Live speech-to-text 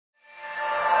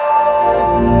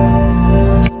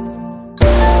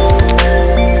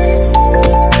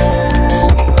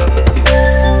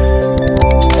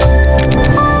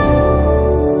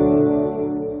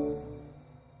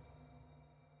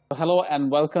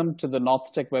welcome to the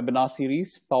North Tech webinar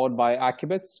series powered by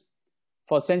Accubits.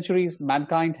 For centuries,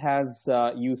 mankind has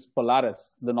used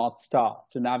Polaris, the North Star,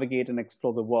 to navigate and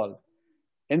explore the world.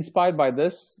 Inspired by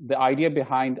this, the idea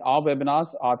behind our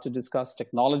webinars are to discuss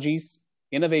technologies,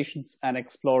 innovations, and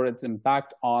explore its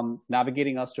impact on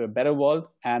navigating us to a better world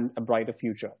and a brighter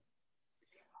future.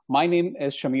 My name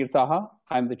is Shamir Taha.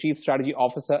 I'm the Chief Strategy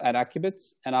Officer at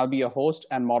Accubits, and I'll be your host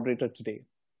and moderator today.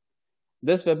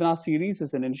 This webinar series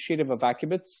is an initiative of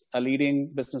Accubits, a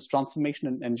leading business transformation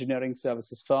and engineering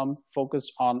services firm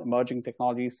focused on emerging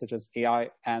technologies such as AI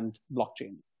and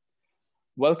blockchain.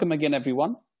 Welcome again,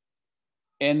 everyone.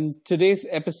 In today's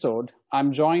episode,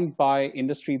 I'm joined by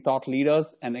industry thought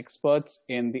leaders and experts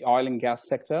in the oil and gas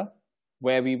sector,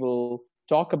 where we will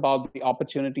talk about the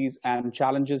opportunities and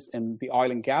challenges in the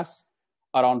oil and gas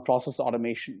around process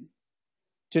automation.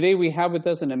 Today, we have with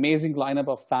us an amazing lineup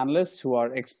of panelists who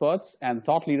are experts and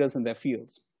thought leaders in their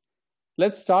fields.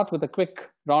 Let's start with a quick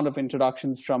round of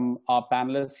introductions from our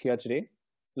panelists here today.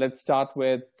 Let's start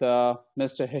with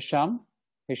Mr. Hisham.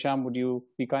 Hisham, would you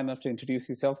be kind enough to introduce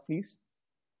yourself, please?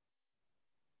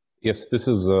 Yes, this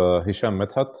is Hisham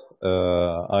Medhat.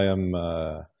 I am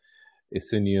a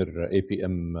senior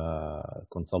APM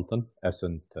consultant,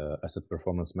 asset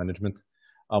performance management.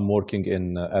 I'm working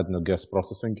in ADNOC gas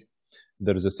processing.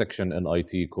 There is a section in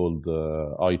IT called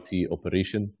IT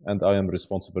operation, and I am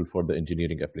responsible for the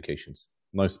engineering applications.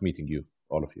 Nice meeting you,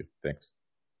 all of you. Thanks.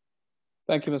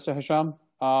 Thank you, Mr. Hisham.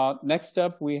 Next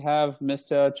up, we have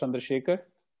Mr. Chandrasekhar.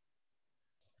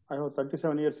 I have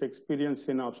 37 years experience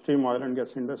in upstream oil and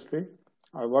gas industry.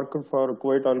 I worked for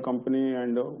Kuwait Oil Company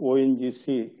and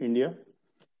ONGC India.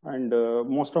 And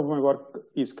most of my work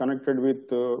is connected with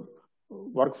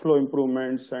workflow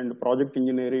improvements and project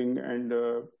engineering, and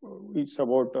it's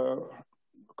about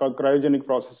cryogenic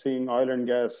processing, oil and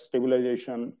gas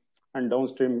stabilization, and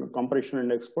downstream compression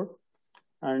and export.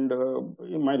 And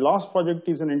my last project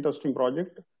is an interesting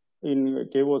project in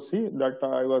KOC that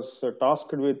I was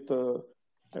tasked with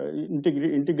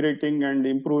integrating and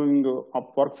improving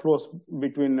workflows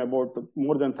between about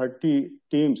more than 30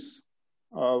 teams,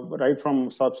 right from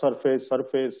subsurface,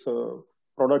 surface,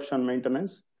 production,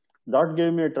 maintenance. That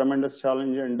gave me a tremendous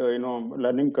challenge and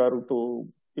learning curve to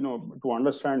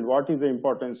understand what is the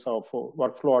importance of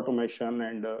workflow automation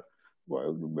and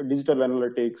digital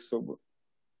analytics.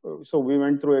 So we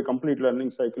went through a complete learning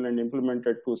cycle and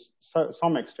implemented to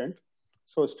some extent.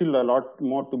 So still a lot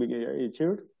more to be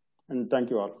achieved. And thank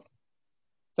you all.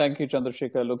 Thank you,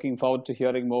 Chandrasekhar. Looking forward to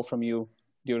hearing more from you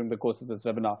during the course of this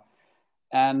webinar.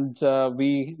 And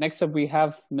next up we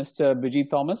have Mr. Biji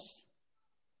Thomas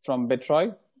from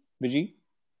Betroy. Biji.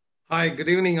 Hi, good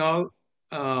evening all.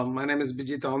 My name is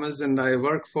Biji Thomas and I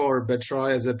work for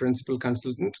Betroy as a principal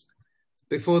consultant.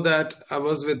 Before that, I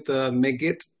was with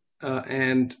Megit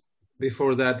and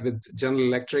before that with General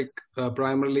Electric,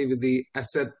 primarily with the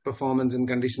asset performance and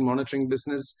condition monitoring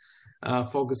business,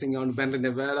 focusing on Bentley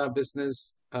Nevada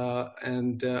business.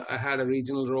 And I had a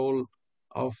regional role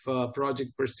of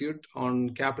project pursuit on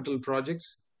capital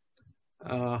projects.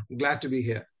 Glad to be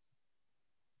here.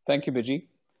 Thank you, Biji.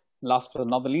 Last but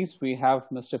not the least, we have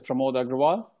Mr. Pramod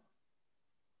Agrawal.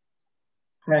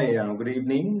 Hi, good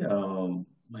evening.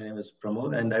 My name is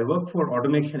Pramod and I work for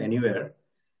Automation Anywhere.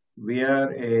 We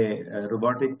are a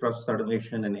robotic process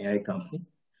automation and AI company.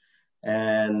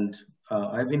 And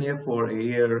I've been here for a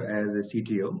year as a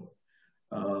CTO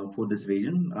for this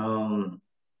region.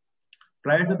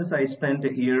 Prior to this, I spent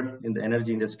a year in the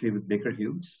energy industry with Baker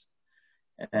Hughes.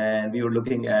 And we were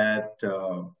looking at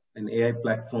an AI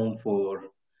platform for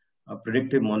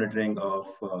predictive monitoring of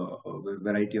a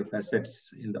variety of assets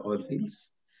in the oil fields.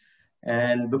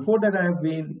 And before that, I've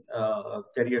been a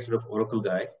career sort of Oracle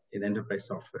guy in enterprise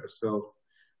software. So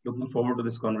looking forward to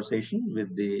this conversation with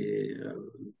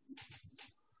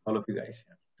all of you guys.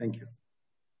 Thank you.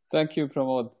 Thank you,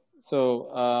 Pramod.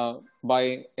 So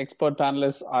by expert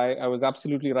panelists, I was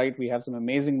absolutely right. We have some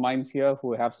amazing minds here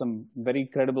who have some very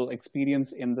credible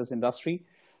experience in this industry.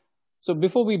 So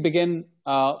before we begin,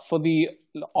 for the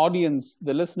audience,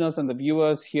 the listeners and the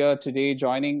viewers here today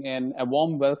joining in, a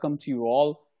warm welcome to you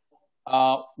all.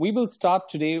 We will start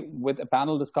today with a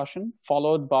panel discussion,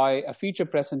 followed by a feature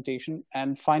presentation,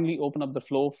 and finally open up the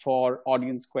floor for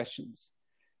audience questions.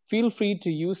 Feel free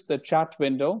to use the chat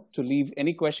window to leave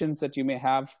any questions that you may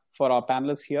have for our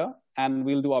panelists here, and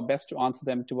we'll do our best to answer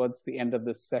them towards the end of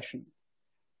this session.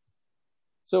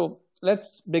 So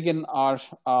let's begin our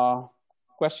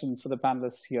questions for the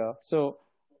panelists here. So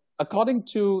according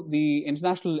to the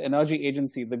International Energy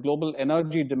Agency, the global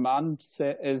energy demand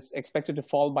is expected to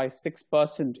fall by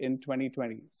 6% in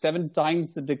 2020, 7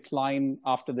 times the decline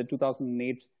after the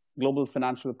 2008 global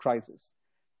financial crisis.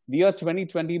 The year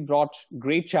 2020 brought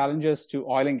great challenges to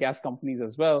oil and gas companies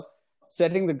as well,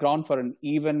 setting the ground for an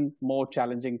even more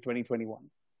challenging 2021.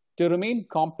 To remain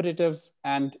competitive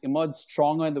and emerge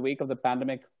stronger in the wake of the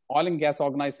pandemic, oil and gas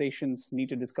organizations need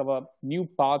to discover new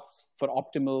paths for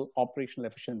optimal operational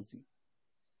efficiency.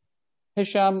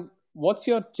 Hisham, what's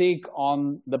your take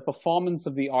on the performance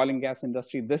of the oil and gas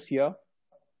industry this year?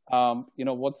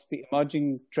 What's the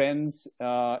emerging trends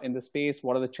in the space?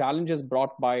 What are the challenges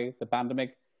brought by the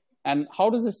pandemic? And how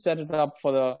does this set it up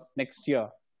for the next year?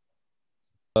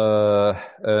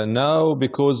 Now,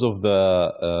 because of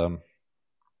the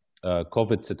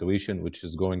COVID situation, which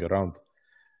is going around,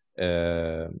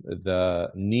 the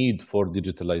need for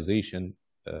digitalization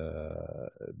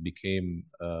became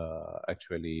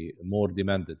actually more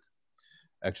demanded.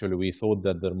 Actually, we thought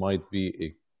that there might be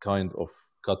a kind of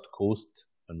cut cost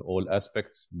in all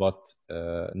aspects, but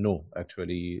no,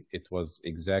 actually it was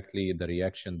exactly the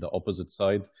reaction, the opposite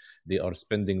side. They are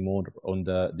spending more on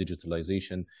the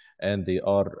digitalization, and they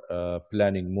are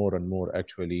planning more and more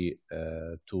actually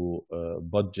to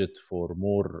budget for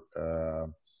more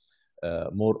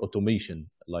automation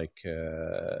like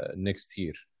next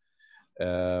year.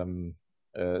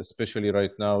 Especially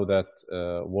right now that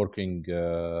working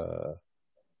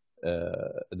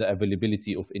the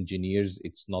availability of engineers,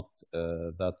 it's not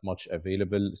that much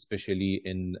available, especially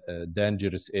in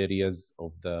dangerous areas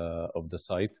of the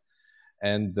site.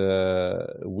 And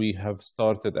we have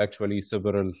started actually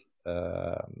several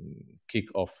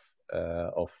kick-off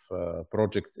of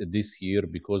project this year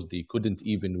because they couldn't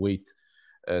even wait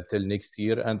till next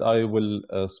year. And I will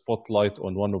spotlight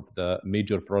on one of the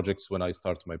major projects when I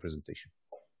start my presentation.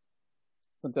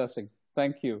 Fantastic.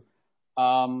 Thank you.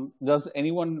 Does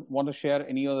anyone want to share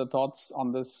any other thoughts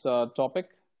on this topic?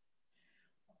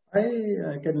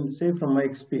 I can say from my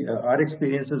our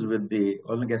experiences with the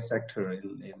oil and gas sector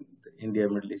in the India,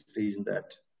 Middle East region that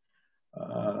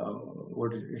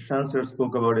what Ishan sir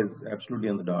spoke about is absolutely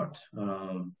on the dot.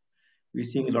 We're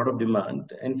seeing a lot of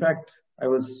demand. In fact, I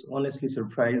was honestly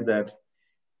surprised that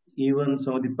even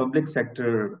some of the public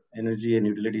sector energy and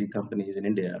utility companies in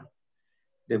India,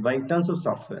 they're buying tons of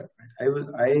software.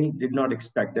 I did not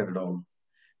expect that at all,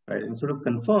 right? And sort of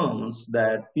confirms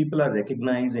that people are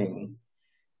recognizing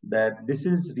that this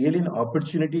is really an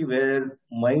opportunity where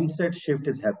mindset shift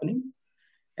is happening.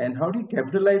 And how do you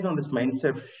capitalize on this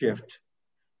mindset shift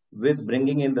with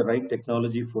bringing in the right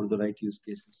technology for the right use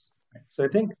cases? Right? So I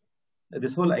think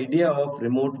this whole idea of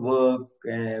remote work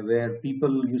where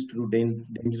people used to do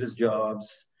dangerous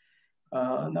jobs,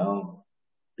 now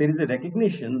there is a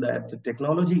recognition that the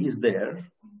technology is there,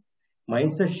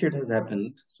 mindset shift has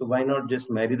happened, so why not just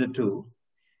marry the two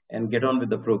and get on with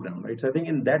the program, right? So I think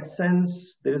in that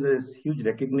sense, there is a huge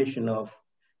recognition of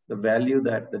the value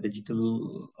that the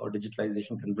digital or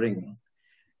digitalization can bring.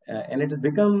 And it has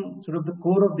become sort of the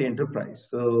core of the enterprise.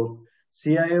 So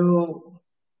CIO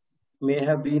may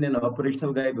have been an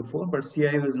operational guy before, but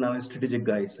CIO is now a strategic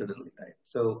guy suddenly, right?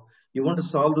 So you want to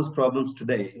solve those problems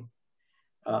today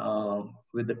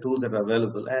with the tools that are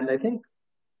available. And I think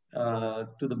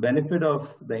to the benefit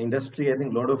of the industry, I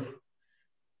think a lot of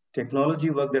technology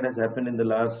work that has happened in the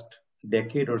last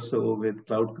decade or so with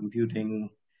cloud computing,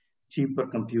 cheaper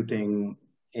computing,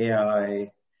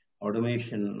 AI,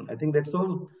 automation, I think that's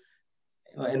all,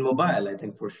 and mobile, I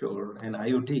think for sure, and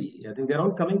IoT, I think they're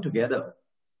all coming together.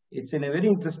 It's in a very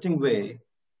interesting way.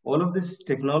 All of this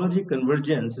technology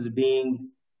convergence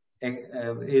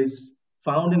is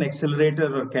found an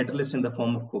accelerator or catalyst in the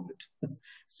form of COVID.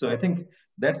 So I think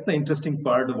that's the interesting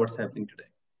part of what's happening today.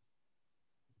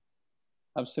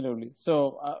 Absolutely.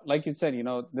 So like you said,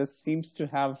 this seems to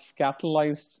have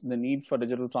catalyzed the need for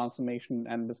digital transformation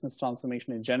and business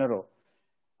transformation in general.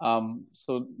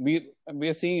 So we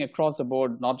are seeing across the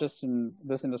board, not just in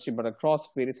this industry, but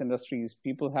across various industries,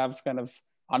 people have kind of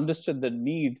understood the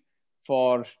need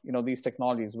for these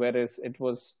technologies, whereas it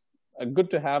was a good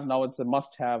to have, now it's a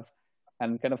must have,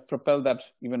 and kind of propel that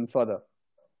even further.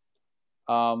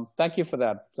 Thank you for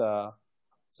that.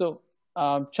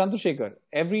 Chandrasekhar,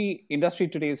 every industry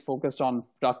today is focused on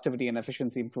productivity and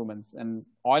efficiency improvements, and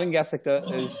oil and gas sector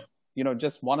is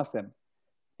just one of them.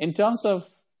 In terms of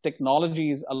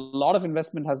technologies, a lot of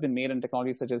investment has been made in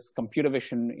technologies such as computer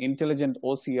vision, intelligent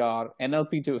OCR,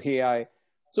 NLP to AI.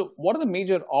 So what are the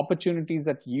major opportunities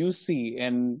that you see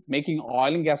in making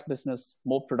oil and gas business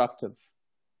more productive?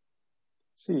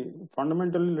 See,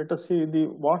 fundamentally, let us see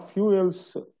what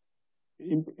fuels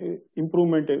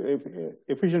improvement,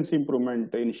 efficiency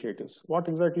improvement initiatives. What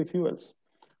exactly fuels?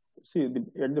 See,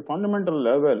 at the fundamental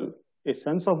level, a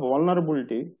sense of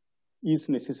vulnerability is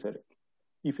necessary.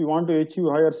 If you want to achieve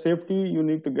higher safety, you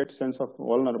need to get sense of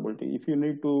vulnerability. If you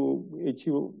need to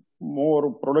achieve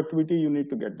more productivity, you need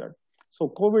to get that. So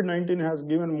COVID-19 has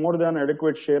given more than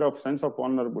adequate share of sense of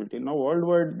vulnerability. Now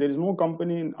worldwide, there is no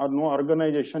company or no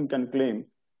organization can claim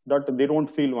that they don't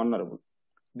feel vulnerable.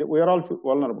 We are all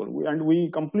vulnerable. And we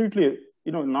completely,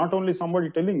 not only somebody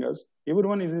telling us,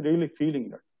 everyone is really feeling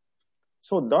that.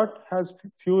 So that has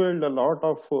fueled a lot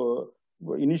of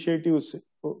initiatives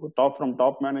from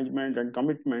top management and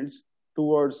commitments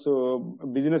towards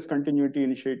business continuity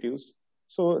initiatives.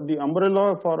 So the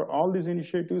umbrella for all these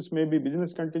initiatives may be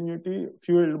business continuity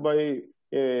fueled by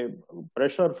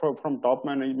pressure from top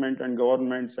management and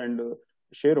governments and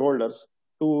shareholders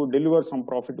to deliver some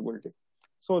profitability.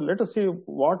 So let us see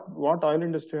what oil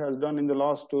industry has done in the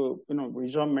last,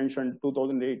 Hisham mentioned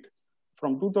 2008.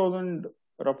 From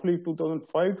roughly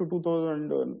 2005 to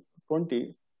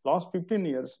 2020, last 15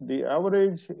 years, the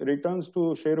average returns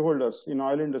to shareholders in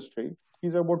oil industry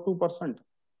is about 2%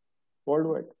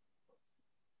 worldwide.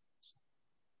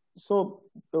 So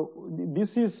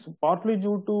this is partly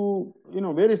due to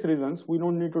various reasons. We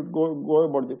don't need to go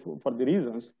about for the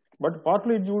reasons, but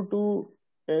partly due to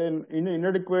an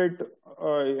inadequate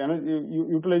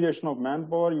utilization of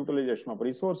manpower, utilization of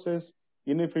resources,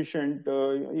 inefficiency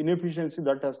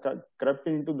that has crept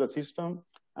into the system,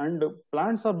 and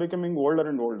plants are becoming older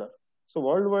and older. So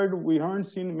worldwide, we haven't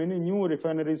seen many new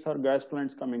refineries or gas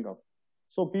plants coming up.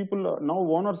 So people now,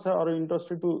 owners are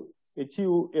interested to achieve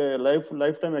a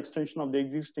lifetime extension of the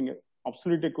existing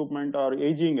obsolete equipment or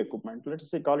aging equipment. Let's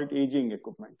say call it aging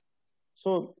equipment.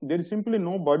 So there is simply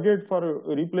no budget for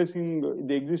replacing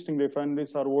the existing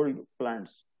refineries or old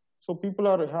plants. So people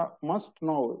must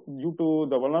now, due to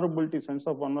the vulnerability, sense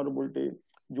of vulnerability,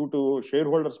 due to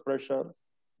shareholders' pressure,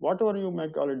 whatever you may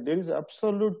call it, there is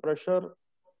absolute pressure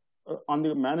on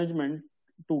the management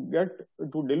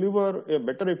to deliver a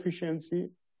better efficiency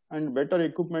and better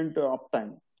equipment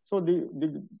uptime. So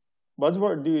the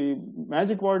buzzword, the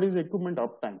magic word is equipment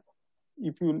uptime.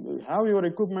 If you have your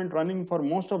equipment running for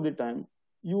most of the time,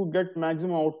 you get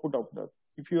maximum output of that.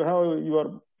 If you have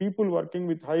your people working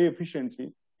with high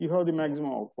efficiency, you have the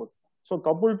maximum output. So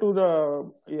coupled to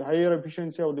the higher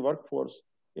efficiency of the workforce,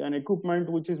 an equipment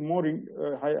which is more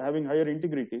having higher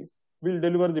integrity will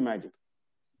deliver the magic.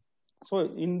 So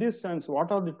in this sense,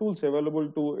 what are the tools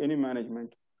available to any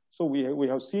management? So we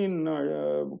have seen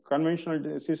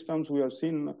conventional systems, we have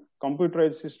seen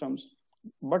computerized systems,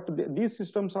 but these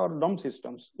systems are dumb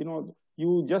systems.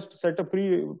 You just set a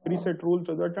preset rule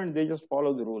to that, and they just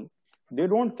follow the rule. They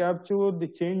don't capture the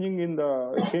change in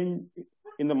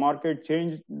the market,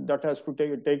 change that has to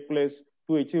take place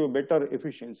to achieve a better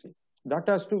efficiency.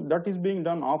 That is being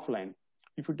done offline.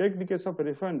 If you take the case of a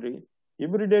refinery,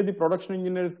 every day the production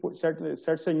engineer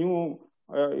sets a new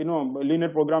linear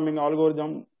programming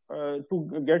algorithm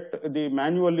to get the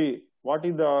manually what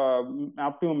is the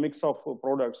optimum mix of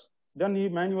products. Then he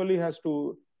manually has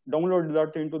to download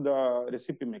that into the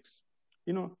recipe mix.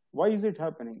 Why is it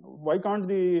happening? Why can't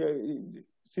the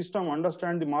system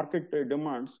understand the market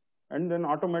demands and then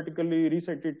automatically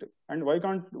reset it? And why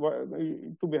can't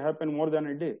it happen more than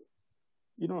a day?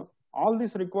 All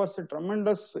this requires a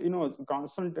tremendous,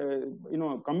 constant,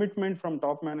 commitment from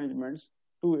top managements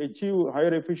to achieve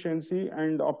higher efficiency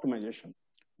and optimization.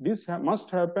 This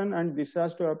must happen, and this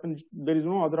has to happen. There is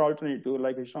no other alternative,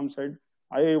 like Hisham said.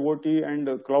 IIoT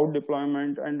and cloud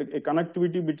deployment and a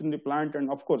connectivity between the plant,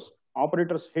 and of course,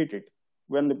 operators hate it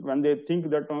when they think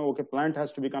that plant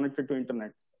has to be connected to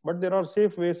internet. But there are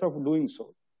safe ways of doing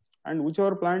so, and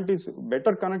whichever plant is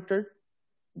better connected,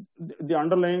 the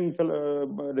underlying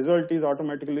result is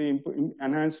automatically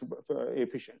enhanced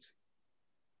efficiency.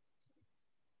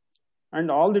 And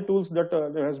all the tools that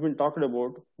has been talked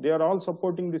about, they are all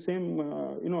supporting the same,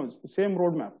 same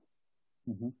roadmap.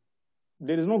 Mm-hmm.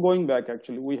 There is no going back,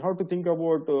 actually. We have to think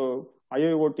about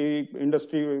IIoT,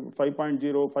 Industry 5.0,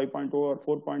 5.0, or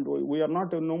 4.0. We are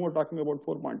no more talking about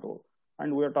 4.0.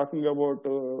 And we are talking about,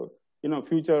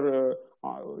 future,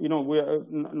 we are,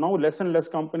 now less and less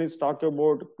companies talk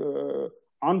about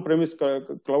on-premise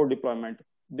cloud deployment.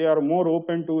 They are more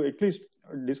open to at least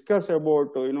discuss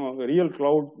about, real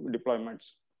cloud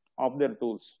deployments of their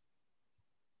tools.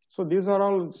 So these are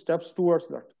all steps towards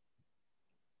that.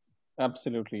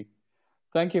 Absolutely.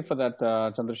 Thank you for that,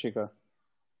 Chandrasekhar.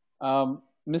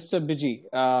 Mr. Biji,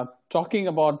 talking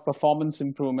about performance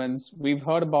improvements, we've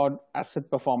heard about asset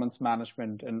performance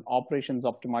management and operations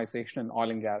optimization in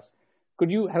oil and gas.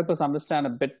 Could you help us understand a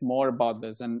bit more about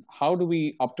this, and how do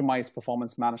we optimize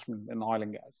performance management in oil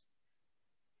and gas?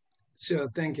 Sure,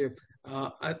 thank you.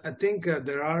 I think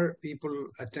there are people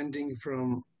attending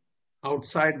from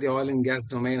outside the oil and gas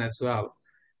domain as well.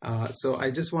 So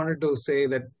I just wanted to say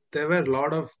that there were a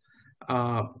lot of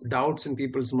doubts in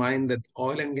people's mind that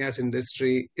oil and gas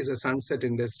industry is a sunset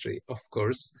industry, of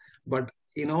course, but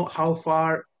how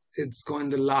far it's going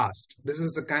to last. This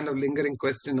is a kind of lingering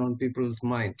question on people's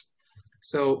mind.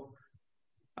 So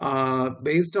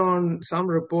based on some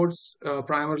reports,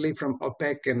 primarily from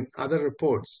OPEC and other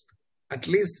reports, at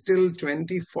least till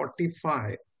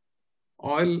 2045,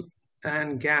 oil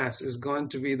and gas is going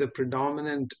to be the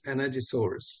predominant energy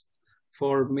source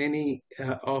for many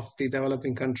of the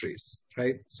developing countries,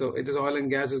 right? So it is oil and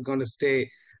gas is going to stay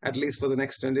at least for the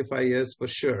next 25 years for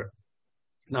sure.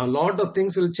 Now, a lot of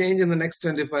things will change in the next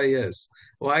 25 years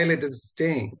while it is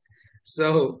staying.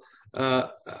 So,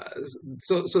 that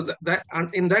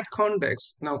in that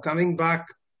context, now coming back,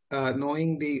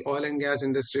 knowing the oil and gas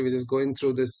industry, which is going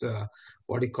through this,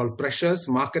 what you call pressures,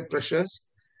 market pressures,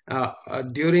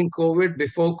 during COVID,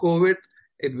 before COVID,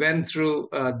 it went through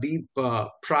deep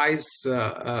price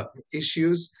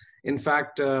issues. In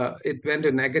fact, it went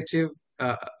to negative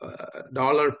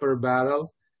dollar per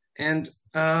barrel. And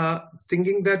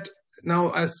thinking that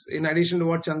now, as in addition to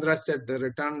what Chandra said, the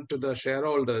return to the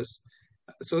shareholders,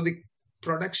 so the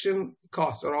production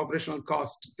cost or operational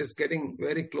cost is getting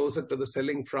very closer to the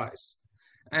selling price,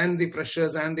 and the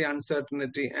pressures and the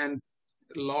uncertainty and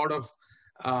a lot of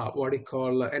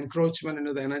encroachment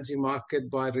into the energy market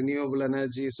by renewable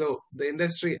energy. So the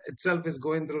industry itself is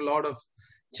going through a lot of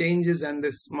changes and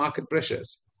this market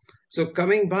pressures. So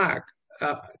coming back,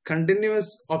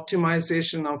 continuous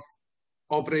optimization of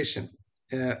operation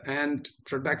and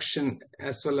production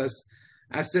as well as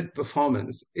asset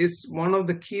performance is one of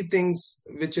the key things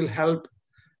which will help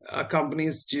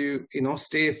companies to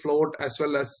stay afloat as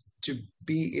well as to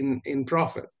be in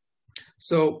profit.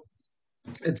 So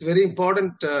it's very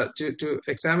important to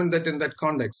examine that in that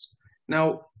context.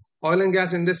 Now, oil and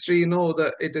gas industry,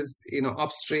 that it is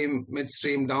upstream,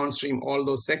 midstream, downstream, all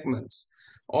those segments.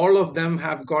 All of them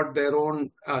have got their own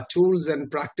tools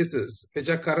and practices, which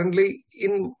are currently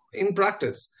in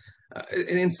practice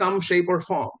in some shape or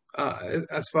form,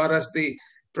 as far as the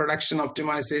production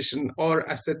optimization or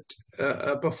asset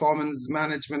performance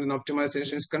management and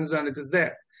optimization is concerned. It is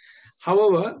there.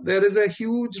 However, there is a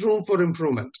huge room for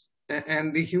improvement,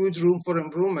 and the huge room for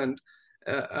improvement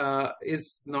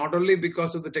is not only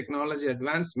because of the technology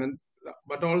advancement,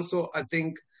 but also I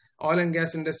think oil and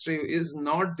gas industry is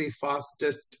not the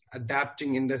fastest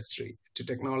adapting industry to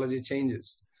technology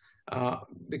changes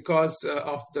because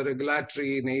of the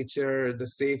regulatory nature, the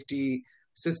safety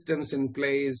systems in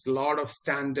place, a lot of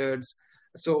standards.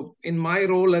 So in my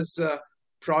role as a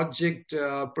project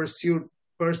pursuit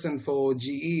person for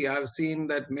GE, I've seen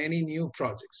that many new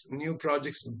projects,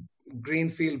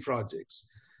 greenfield projects,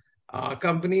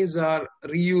 companies are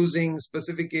reusing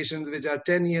specifications which are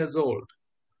 10 years old.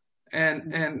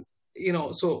 And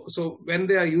so when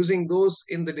they are using those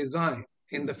in the design,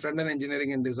 in the front-end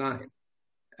engineering and design,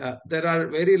 there are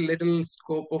very little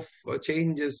scope of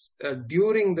changes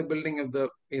during the building of the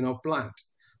plant.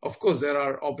 Of course, there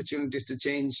are opportunities to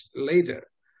change later.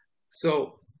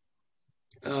 So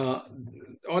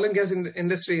oil and gas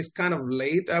industry is kind of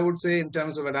late, I would say, in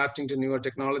terms of adapting to newer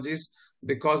technologies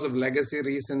because of legacy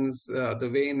reasons,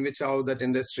 the way in which how that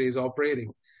industry is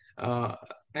operating.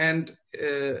 And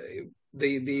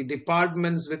the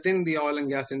departments within the oil and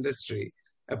gas industry,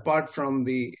 apart from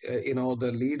the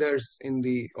the leaders in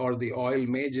the oil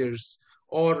majors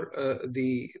or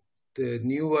the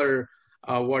newer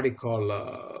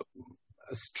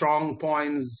strong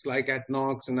points like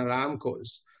ADNOCs and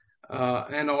Aramcos,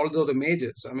 and although the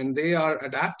majors, I mean, they are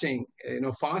adapting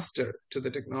faster to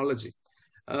the technology.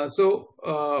 So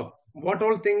what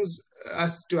all things,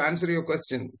 as to answer your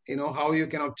question, how you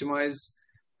can optimize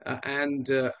and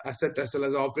asset as well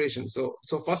as operation. So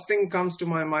first thing comes to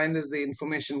my mind is the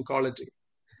information quality.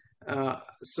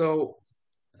 So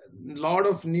a lot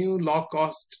of new low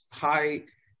cost, high,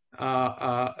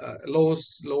 low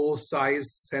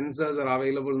size sensors are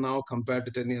available now compared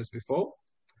to 10 years before.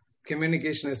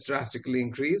 Communication is drastically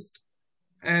increased,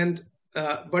 and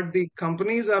but the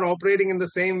companies are operating in the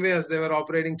same way as they were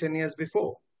operating 10 years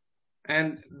before,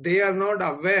 and they are not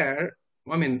aware.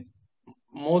 I mean,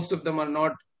 most of them are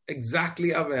not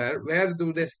exactly aware where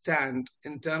do they stand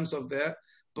in terms of their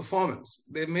performance.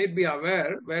 They may be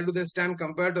aware where do they stand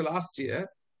compared to last year,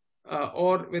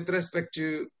 or with respect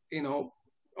to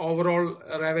overall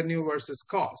revenue versus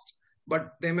cost,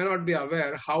 but they may not be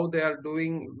aware how they are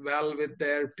doing well with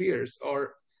their peers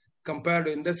or compared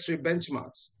to industry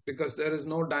benchmarks, because there is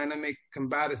no dynamic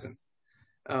comparison.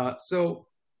 So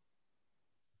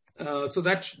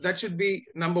that should be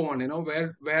number one.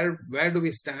 Where do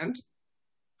we stand?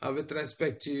 with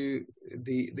respect to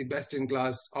the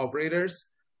best-in-class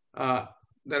operators.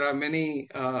 There are many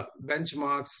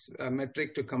benchmarks,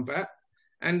 metric to compare.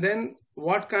 And then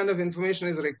what kind of information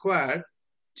is required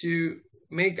to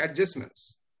make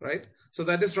adjustments, right? So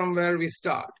that is from where we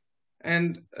start.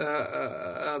 And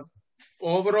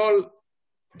overall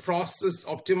process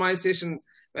optimization,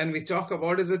 when we talk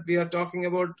about it, we are talking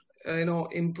about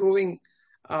improving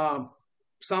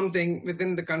something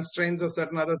within the constraints of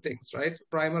certain other things, right?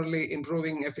 Primarily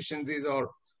improving efficiencies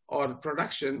or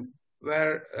production,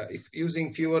 where if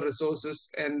using fewer resources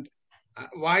and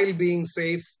while being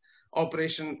safe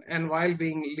operation and while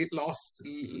being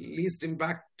least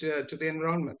impact to the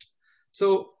environment.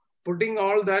 So putting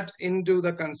all that into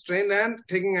the constraint and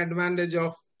taking advantage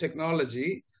of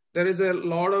technology, there is a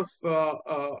lot of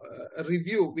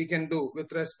review we can do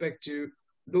with respect to,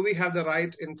 do we have the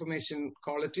right information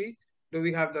quality? Do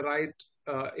we have the right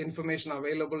information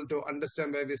available to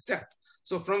understand where we stand?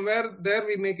 So from there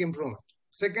we make improvement.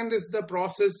 Second is the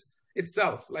process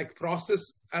itself, like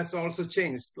process has also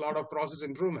changed, a lot of process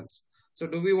improvements. So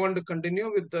do we want to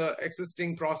continue with the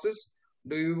existing process?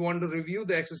 Do we want to review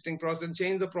the existing process and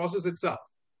change the process itself?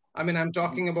 I mean, I'm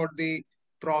talking about the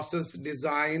process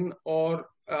design or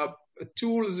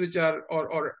tools which are,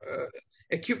 or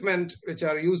equipment which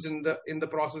are used in the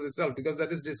process itself, because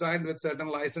that is designed with certain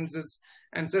licenses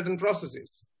and certain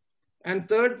processes. And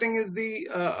third thing is the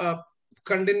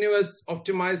continuous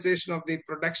optimization of the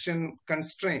production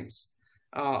constraints,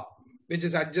 which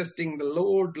is adjusting the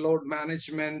load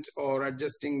management, or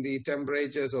adjusting the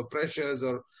temperatures or pressures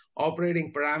or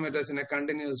operating parameters in a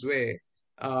continuous way,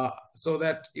 so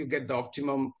that you get the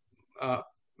optimum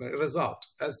result.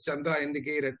 As Chandra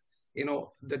indicated,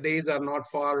 the days are not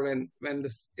far when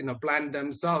this plant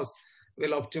themselves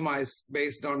will optimize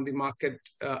based on the market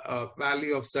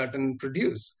value of certain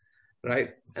produce,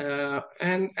 right?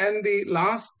 And the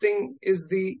last thing is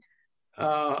the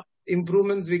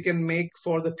improvements we can make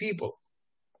for the people.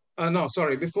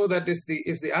 Before that is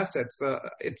the assets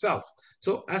itself.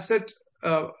 So asset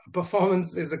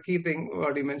performance is a key thing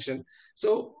what you mentioned.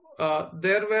 So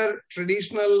there were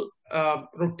traditional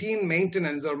routine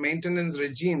maintenance or maintenance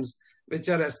regimes which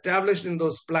are established in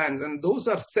those plants, and those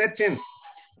are set in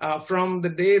from the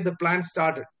day the plant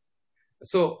started.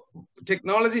 So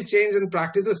technology change and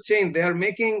practices change. They are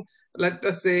making, let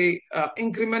us say,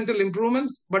 incremental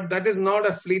improvements, but that is not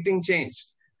a fleeting change.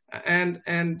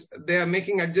 And they are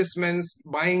making adjustments,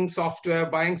 buying software,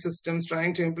 buying systems,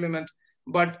 trying to implement.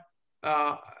 But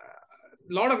a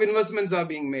lot of investments are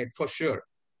being made for sure.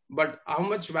 But how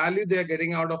much value they are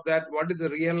getting out of that? What is the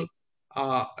real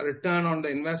return on the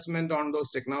investment on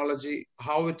those technology?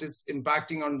 How it is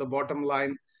impacting on the bottom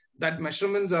line? That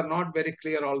measurements are not very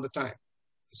clear all the time.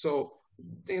 So,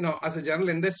 as a general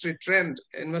industry trend,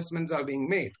 investments are being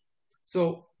made.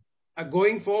 So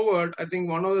going forward, I think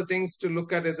one of the things to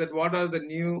look at is that what are the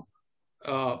new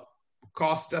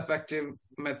cost-effective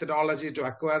methodology to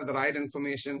acquire the right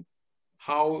information,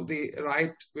 how the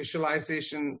right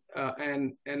visualization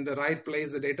and the right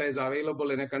place the data is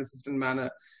available in a consistent manner,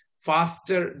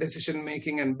 faster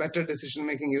decision-making and better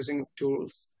decision-making using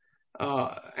tools,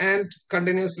 and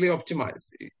continuously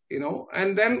optimize,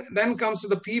 and then comes to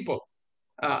the people.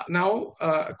 Now,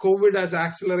 COVID has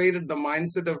accelerated the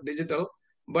mindset of digital,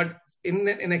 but in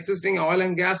existing oil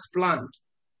and gas plant,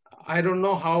 I don't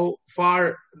know how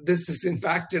far this is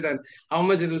impacted and how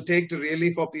much it will take to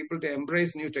really for people to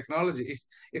embrace new technology.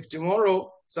 If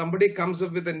tomorrow somebody comes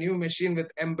up with a new machine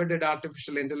with embedded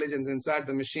artificial intelligence inside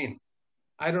the machine,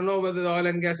 I don't know whether the oil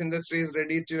and gas industry is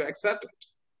ready to accept it.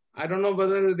 I don't know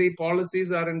whether the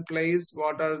policies are in place.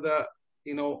 What are the,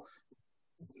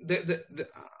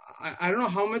 I don't know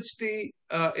how much the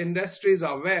industry is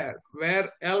aware where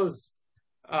else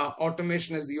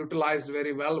automation is utilized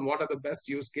very well, and what are the best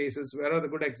use cases, where are the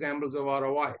good examples of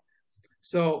ROI.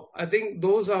 So I think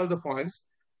those are the points.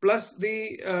 Plus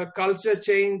the culture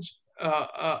change,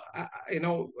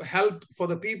 help for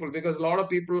the people, because a lot of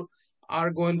people are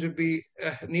going to be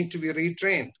need to be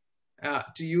retrained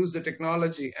to use the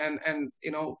technology, and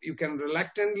you can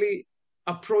reluctantly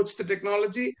approach the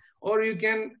technology, or you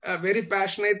can very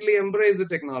passionately embrace the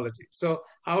technology. So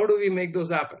how do we make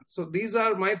those happen? So these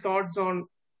are my thoughts on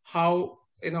how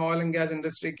oil and gas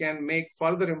industry can make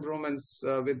further improvements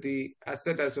with the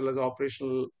asset as well as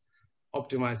operational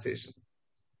optimization.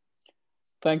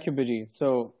 Thank you, Biji.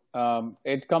 So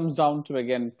it comes down to,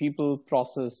 again, people,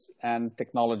 process, and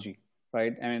technology,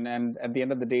 right? And at the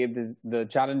end of the day, the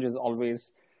challenge is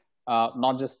always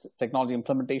not just technology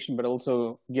implementation, but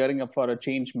also gearing up for a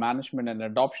change management and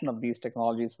adoption of these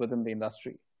technologies within the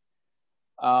industry.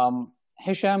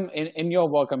 Hisham, in your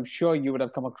work, I'm sure you would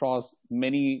have come across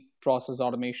many process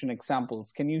automation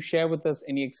examples. Can you share with us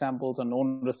any examples or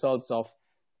known results of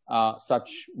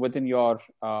such within your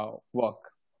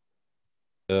work?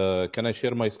 Can I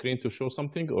share my screen to show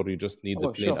something, or you just need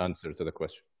a plain answer to the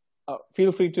question?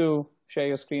 Feel free to share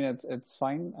your screen. It's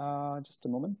fine. Just a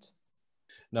moment.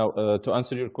 Now, to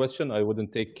answer your question, I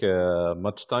wouldn't take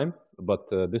much time, but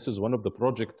this is one of the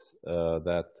projects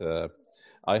that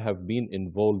I have been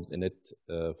involved in it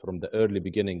from the early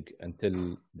beginning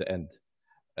until the end.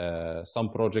 Some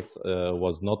projects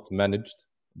was not managed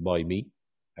by me.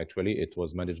 Actually, it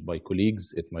was managed by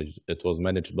colleagues. It was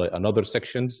managed by another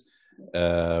sections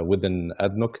within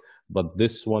ADNOC. But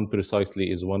this one precisely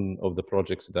is one of the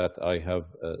projects that I have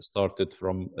started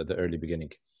from the early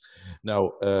beginning.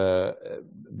 Now,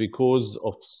 because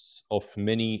of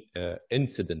many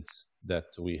incidents that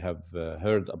we have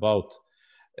heard about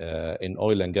in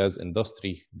oil and gas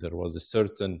industry, there was a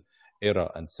certain era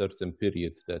and certain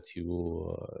period that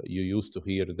you used to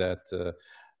hear that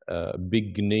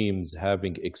big names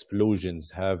having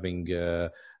explosions, having a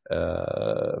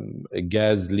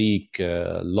gas leak,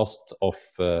 loss of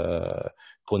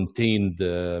contained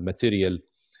material.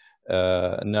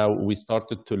 Now we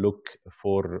started to look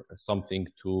for something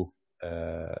to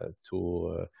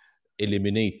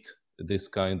eliminate this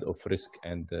kind of risk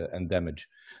and damage.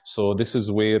 So this is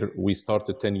where we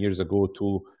started 10 years ago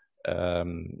to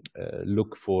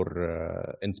look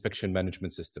for inspection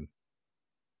management system.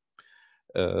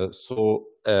 So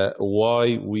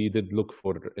why we did look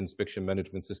for inspection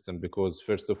management system? Because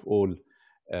first of all,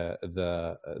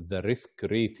 the risk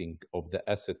rating of the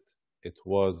asset, it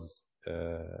was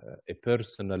a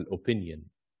personal opinion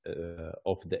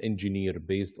of the engineer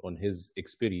based on his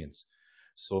experience.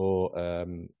 So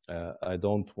I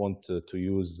don't want to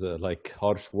use like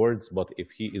harsh words, but if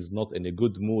he is not in a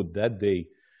good mood that day,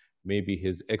 maybe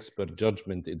his expert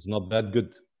judgment is not that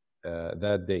good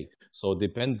that day. So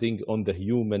depending on the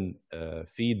human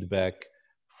feedback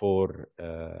for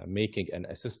making an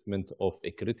assessment of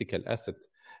a critical asset,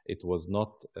 it was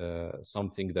not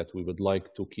something that we would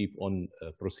like to keep on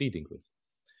proceeding with.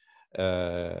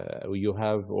 You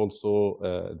have also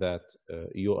that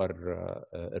you are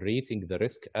rating the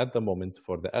risk at the moment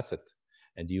for the asset,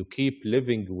 and you keep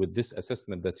living with this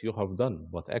assessment that you have done,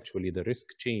 but actually the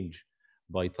risk change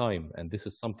by time, and this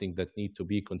is something that need to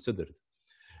be considered.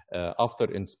 After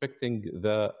inspecting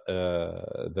the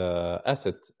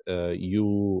asset,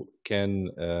 you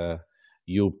can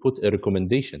you put a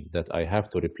recommendation that I have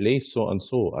to replace so and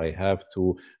so, I have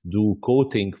to do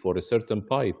coating for a certain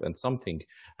pipe and something.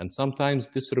 And sometimes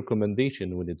this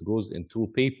recommendation, when it goes into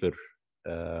paper,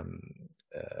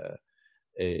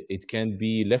 it can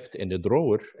be left in a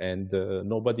drawer, and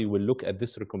nobody will look at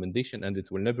this recommendation, and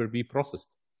it will never be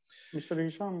processed. Mr.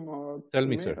 Hisham, tell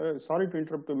me, sir. Sorry to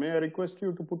interrupt you. May I request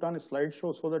you to put on a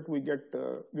slideshow so that we get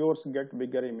viewers get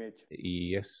bigger image?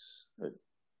 Yes.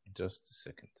 Just a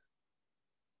second.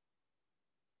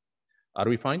 Are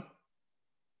we fine?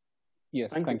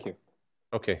 Yes, thank you.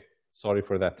 Okay, sorry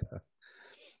for that.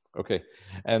 Okay,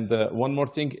 and one more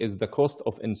thing is the cost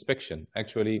of inspection.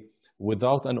 Actually,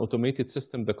 without an automated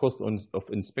system, the cost of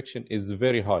inspection is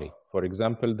very high. For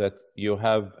example, that you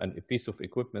have a piece of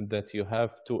equipment that you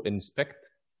have to inspect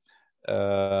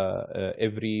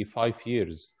every 5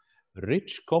 years.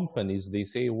 Rich companies, they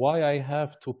say, why I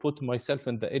have to put myself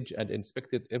on the edge and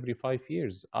inspect it every 5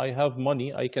 years? I have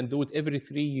money, I can do it every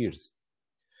 3 years.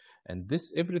 And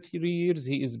this every 3 years,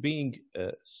 he is being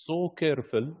so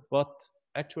careful, but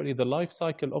actually the life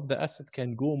cycle of the asset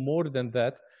can go more than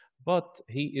that, but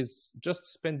he is just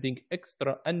spending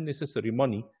extra unnecessary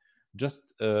money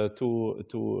just to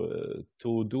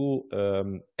do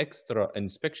extra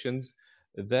inspections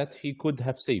that he could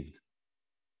have saved.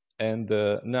 And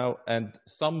now, and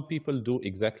some people do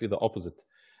exactly the opposite.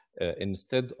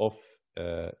 Instead of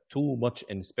too much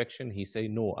inspection, he say,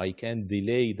 no, I can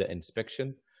delay the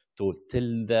inspection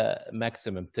till the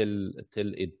maximum, till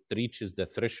it reaches the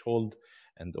threshold.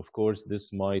 And of course,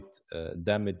 this might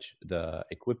damage the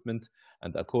equipment,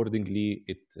 and accordingly,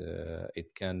 it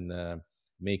can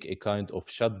make a kind of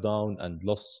shutdown and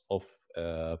loss of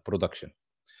production.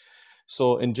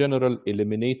 So in general,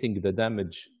 eliminating the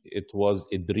damage, it was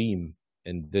a dream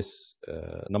in this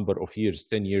number of years,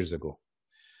 10 years ago.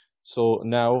 So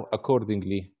now,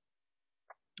 accordingly,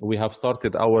 we have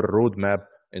started our roadmap.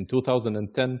 In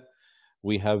 2010,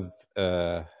 we have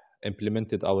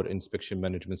implemented our inspection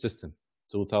management system.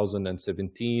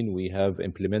 2017, we have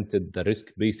implemented the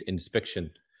risk-based inspection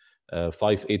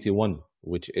 581,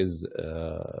 which is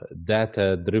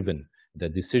data-driven, the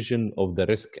decision of the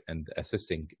risk and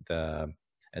assessing the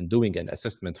and doing an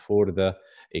assessment for the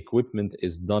equipment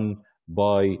is done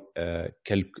by a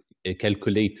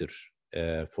calculator.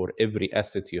 For every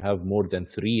asset, you have more than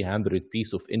 300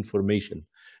 pieces of information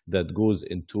that goes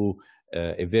into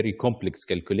a very complex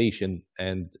calculation,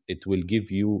 and it will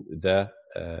give you the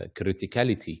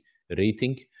criticality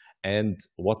rating and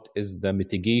what is the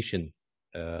mitigation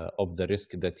of the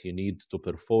risk that you need to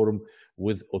perform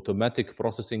with automatic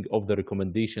processing of the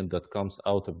recommendation that comes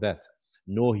out of that.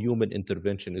 No human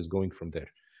intervention is going from there.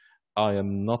 I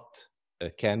am not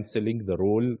canceling the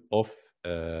role of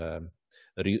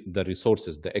the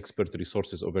resources, the expert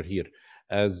resources over here.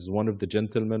 As one of the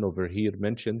gentlemen over here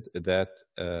mentioned, that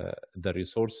the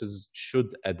resources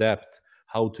should adapt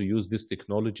how to use this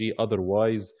technology.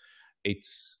 Otherwise,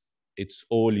 it's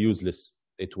all useless.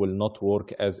 It will not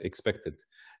work as expected.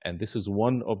 And this is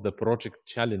one of the project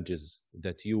challenges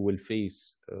that you will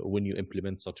face when you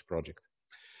implement such project.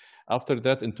 After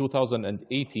that, in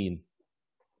 2018,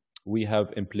 we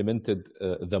have implemented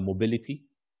the mobility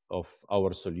of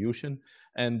our solution.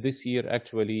 And this year,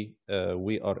 actually,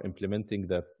 we are implementing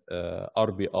the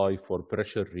RBI for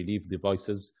pressure relief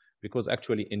devices, because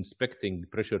actually inspecting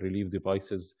pressure relief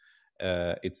devices,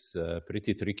 it's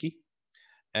pretty tricky.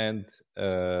 And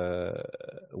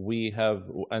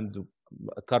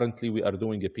currently we are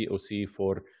doing a POC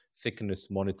for thickness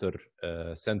monitor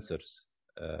sensors,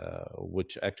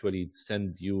 which actually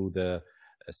send you the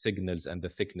signals and the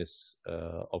thickness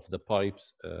of the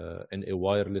pipes in a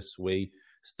wireless way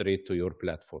straight to your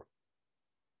platform.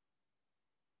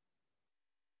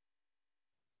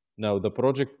 Now the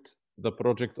project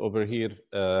over here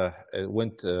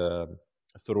went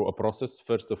through a process.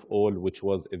 First of all, which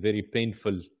was a very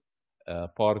painful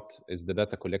part, is the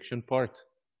data collection part.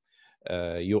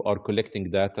 You are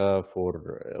collecting data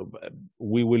for,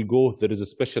 we will go, there is a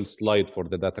special slide for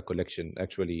the data collection.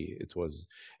 Actually,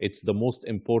 it's the most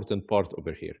important part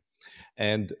over here.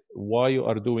 And why you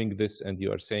are doing this, and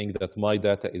you are saying that my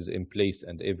data is in place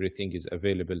and everything is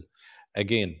available.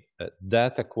 Again,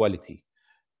 data quality.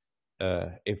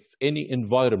 If any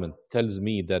environment tells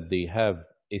me that they have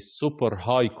a super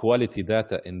high quality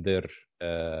data in their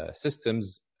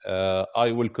systems,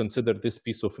 I will consider this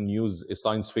piece of news a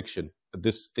science fiction.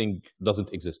 This thing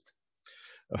doesn't exist.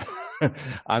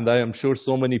 And I am sure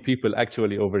so many people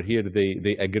actually over here,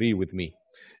 they agree with me.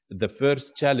 The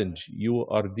first challenge, you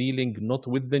are dealing not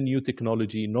with the new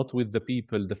technology, not with the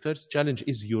people. The first challenge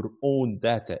is your own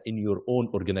data in your own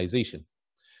organization.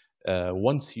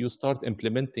 Once you start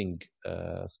implementing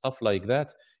stuff like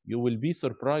that, you will be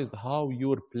surprised how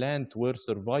your plant were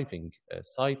surviving.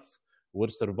 Sites were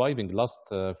surviving last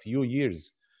few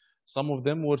years. Some of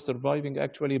them were surviving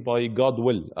actually by God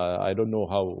will. I don't know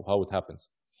how it happens.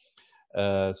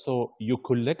 So you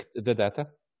collect the data,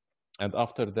 and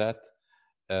after that,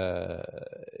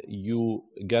 you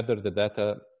gather the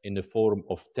data in the form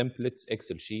of templates,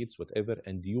 Excel sheets, whatever,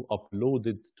 and you upload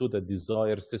it to the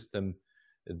desired system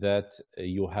that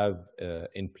you have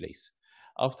in place.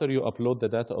 After you upload the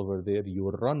data over there, you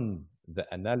run the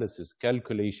analysis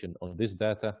calculation on this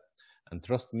data, and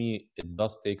trust me, it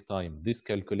does take time. These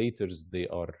calculators, there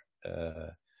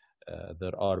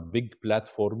are big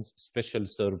platforms, special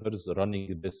servers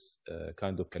running this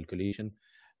kind of calculation.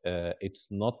 It's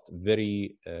not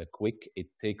very quick. It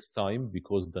takes time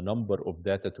because the number of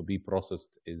data to be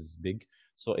processed is big.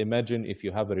 So imagine if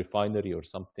you have a refinery or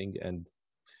something, and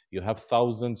you have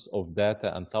thousands of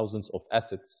data and thousands of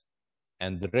assets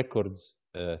and records,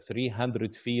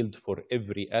 300 fields for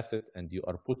every asset, and you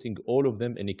are putting all of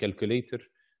them in a calculator,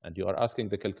 and you are asking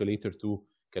the calculator to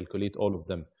calculate all of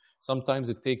them. Sometimes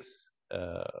it takes,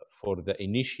 for the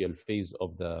initial phase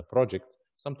of the project,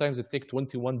 sometimes it takes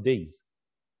 21 days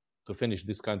to finish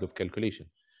this kind of calculation.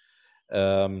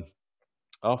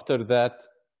 After that,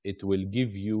 it will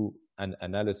give you an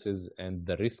analysis and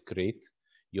the risk rate.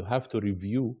 You have to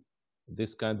review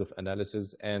this kind of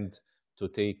analysis and to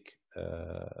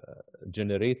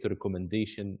generate a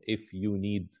recommendation if you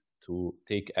need to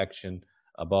take action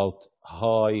about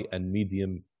high and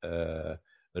medium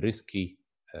risky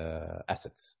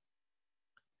assets.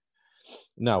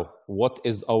 Now, what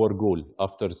is our goal?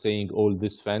 After saying all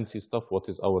this fancy stuff, what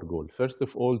is our goal? First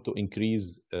of all, to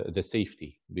increase the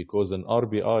safety, because in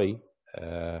RBI,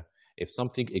 if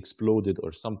something exploded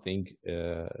or something,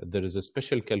 there is a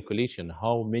special calculation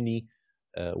how many,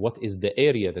 what is the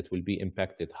area that will be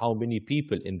impacted, how many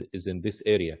people is in this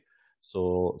area.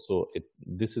 So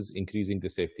this is increasing the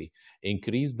safety.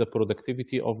 Increase the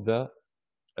productivity of the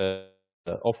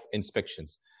of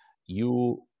inspections.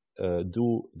 You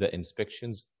do the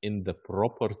inspections in the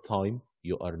proper time.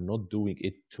 You are not doing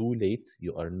it too late.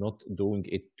 You are not doing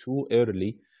it too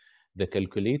early. The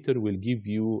calculator will give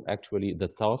you actually the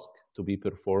task to be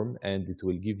performed, and it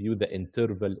will give you the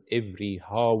interval every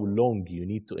how long you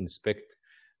need to inspect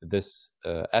this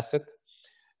asset.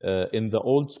 In the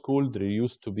old school, there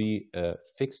used to be a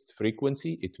fixed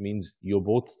frequency. It means you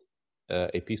bought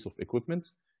a piece of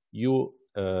equipment, you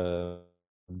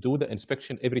do the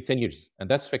inspection every 10 years, and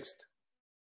that's fixed.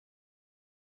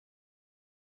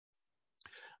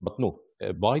 But no,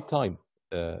 by time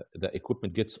the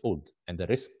equipment gets old and the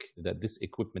risk that this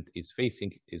equipment is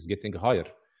facing is getting higher.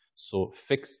 So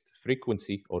fixed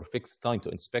frequency or fixed time to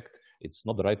inspect, it's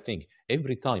not the right thing.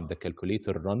 Every time the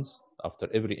calculator runs after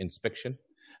every inspection,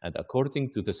 and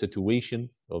according to the situation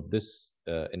of this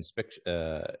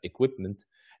equipment,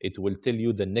 it will tell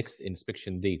you the next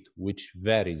inspection date, which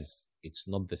varies. It's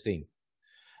not the same.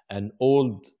 An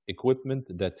old equipment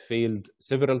that failed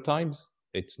several times,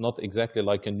 it's not exactly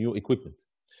like a new equipment.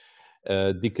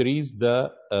 Decrease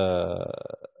the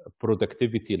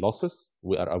productivity losses.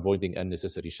 We are avoiding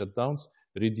unnecessary shutdowns.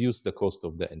 Reduce the cost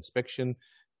of the inspection.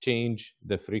 Change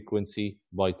the frequency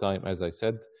by time, as I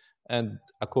said, and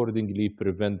accordingly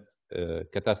prevent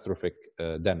catastrophic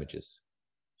damages.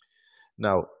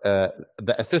 Now,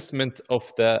 the assessment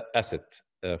of the asset.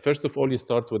 First of all, you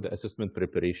start with the assessment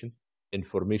preparation,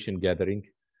 information gathering,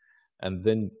 and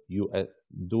then you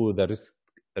do the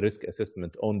risk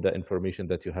assessment on the information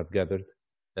that you have gathered.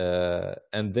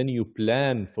 And then you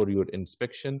plan for your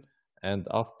inspection, and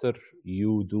after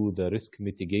you do the risk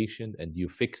mitigation and you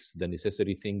fix the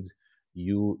necessary things,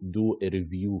 you do a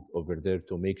review over there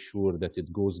to make sure that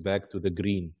it goes back to the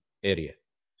green area.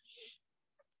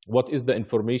 What is the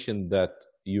information that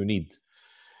you need?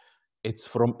 It's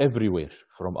from everywhere,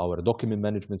 from our document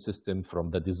management system, from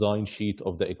the design sheet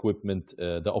of the equipment,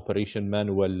 the operation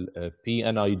manual,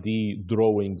 P&ID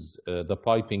drawings, the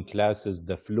piping classes,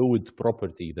 the fluid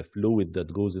property, the fluid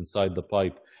that goes inside the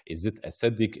pipe. Is it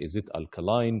acidic? Is it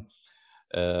alkaline?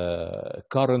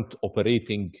 Current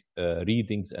operating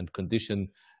readings and condition,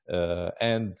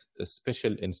 and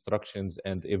special instructions.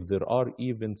 And if there are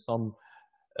even some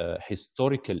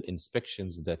historical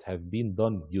inspections that have been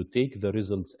done, you take the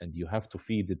results and you have to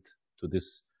feed it to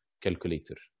this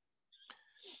calculator.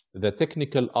 The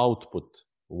technical output,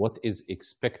 what is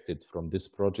expected from this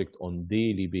project on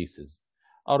daily basis.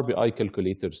 RBI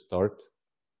calculator start.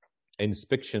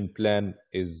 Inspection plan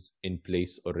is in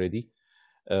place already.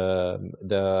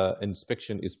 The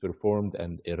inspection is performed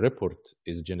and a report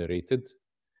is generated.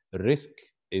 Risk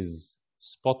is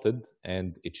spotted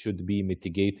and it should be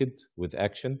mitigated with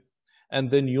action. And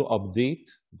then you update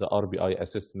the RBI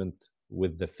assessment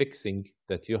with the fixing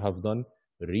that you have done.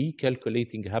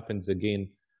 Recalculating happens again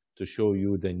to show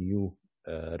you the new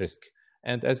risk.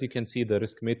 And as you can see, the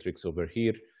risk matrix over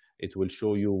here, it will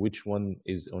show you which one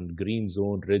is on green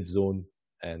zone, red zone,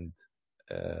 and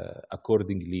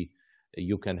accordingly,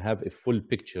 you can have a full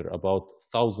picture about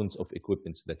thousands of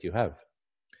equipments that you have.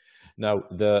 Now,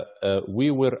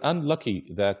 we were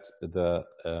unlucky that the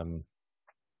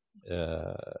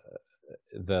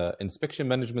inspection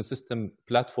management system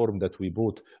platform that we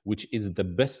bought, which is the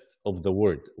best of the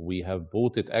world. We have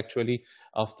bought it actually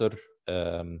after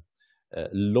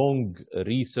long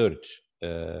research.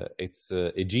 It's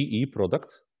a GE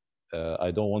product.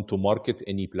 I don't want to market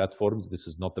any platforms. This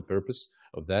is not the purpose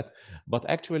of that. But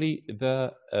actually,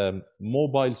 the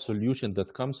mobile solution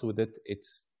that comes with it,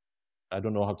 I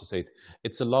don't know how to say it.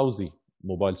 It's a lousy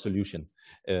mobile solution.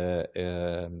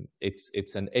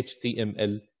 It's an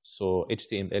HTML. So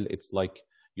HTML, it's like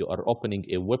you are opening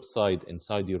a website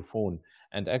inside your phone.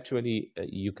 And actually,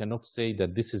 you cannot say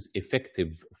that this is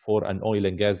effective for an oil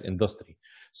and gas industry.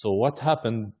 So what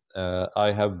happened,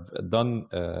 I have done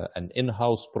an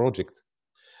in-house project.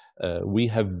 We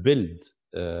have built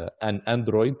an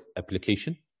Android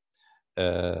application,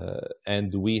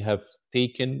 and we have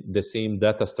taken the same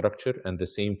data structure and the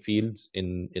same fields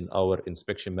in our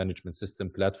inspection management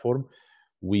system platform.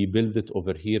 We build it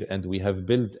over here, and we have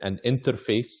built an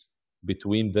interface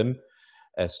between them.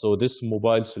 So this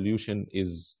mobile solution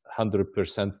is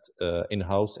 100%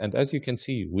 in-house. And as you can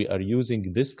see, we are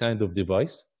using this kind of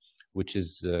device, which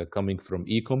is coming from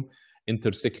Ecom,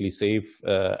 intercyclically safe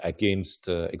against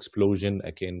explosion.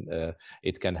 Again,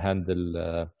 it can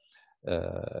handle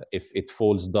if it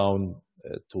falls down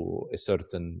to a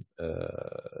certain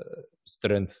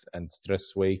strength and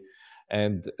stress way.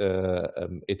 And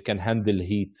it can handle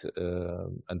heat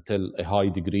until a high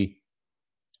degree.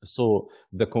 So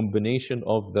the combination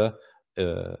of the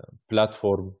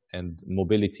platform and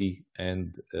mobility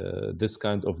and this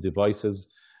kind of devices,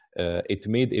 it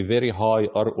made a very high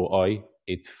ROI.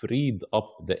 It freed up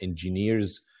the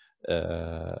engineers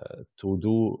to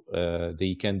do,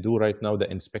 they can do right now the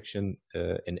inspection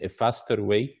in a faster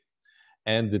way,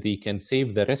 and they can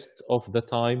save the rest of the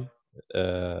time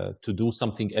to do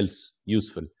something else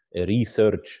useful,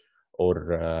 research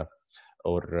or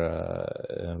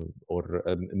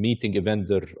meeting a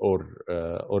vendor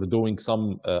or doing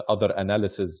some other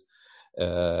analysis.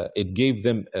 It gave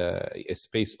them a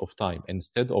space of time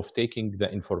instead of taking the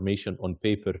information on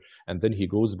paper and then he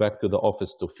goes back to the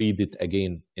office to feed it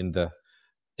again in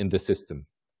the system.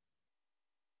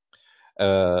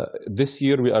 This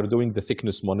year we are doing the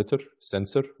thickness monitor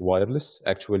sensor wireless.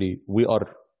 Actually,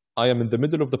 I am in the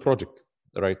middle of the project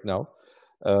right now.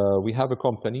 We have a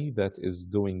company that is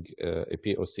doing a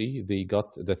POC. They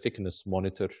got the thickness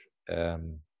monitor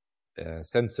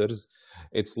sensors.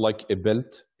 It's like a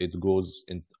belt. It goes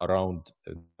in around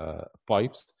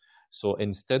pipes. So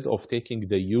instead of taking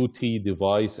the UT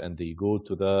device and they go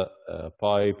to the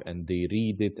pipe and they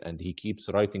read it and he keeps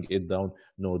writing it down,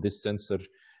 no, this sensor,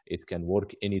 it can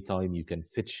work anytime. You can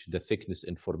fetch the thickness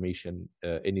information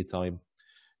anytime.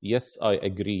 Yes, I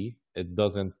agree. It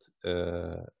doesn't,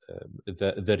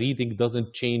 the reading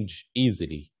doesn't change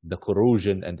easily. The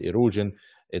corrosion and erosion,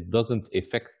 it doesn't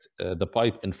affect the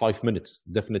pipe in 5 minutes.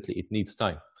 Definitely it needs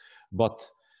time.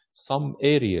 But some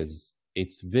areas,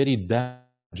 it's very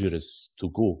dangerous to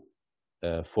go,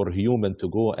 for human to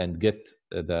go and get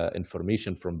the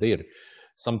information from there.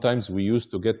 Sometimes we used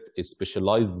to get a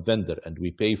specialized vendor and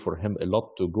we pay for him a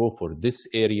lot to go for these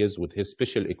areas with his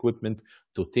special equipment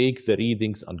to take the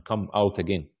readings and come out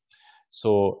again.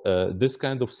 So this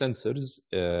kind of sensors,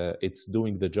 it's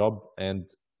doing the job and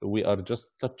we are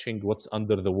just touching what's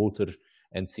under the water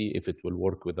and see if it will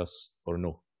work with us or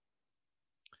no.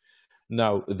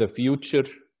 Now, the future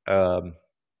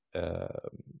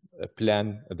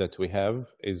plan that we have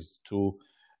is to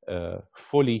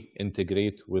fully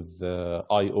integrate with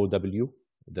IOW,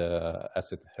 the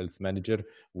Asset Health Manager.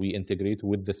 We integrate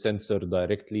with the sensor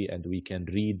directly, and we can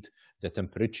read the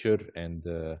temperature and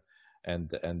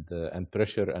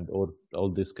pressure and all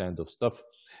this kind of stuff,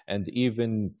 and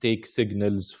even take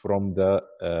signals from the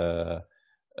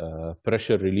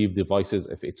pressure relief devices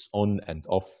if it's on and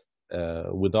off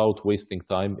without wasting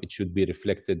time. It should be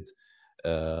reflected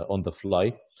on the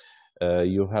fly.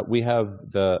 We have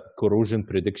the corrosion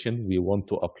prediction we want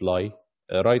to apply.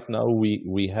 Right now,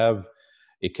 we have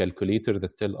a calculator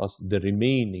that tells us the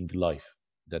remaining life,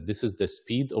 that this is the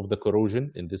speed of the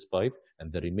corrosion in this pipe,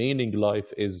 and the remaining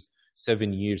life is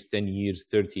 7 years, 10 years,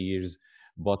 30 years,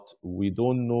 but we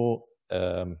don't know,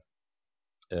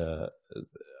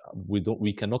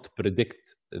 we cannot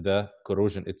predict the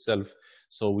corrosion itself.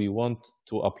 So we want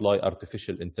to apply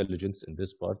artificial intelligence in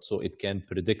this part so it can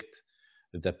predict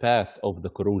the path of the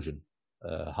corrosion,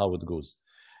 how it goes.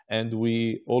 And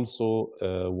we also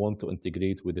want to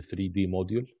integrate with a 3D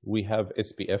module. We have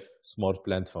SPF, Smart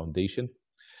Plant Foundation,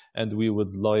 and we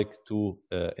would like to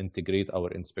integrate our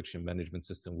inspection management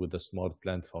system with the Smart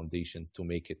Plant Foundation to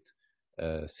make it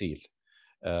seal.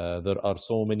 There are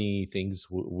so many things.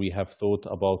 We have thought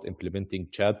about implementing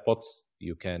chatbots.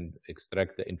 You can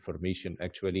extract the information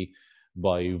actually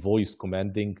by voice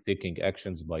commanding, taking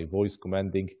actions by voice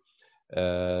commanding.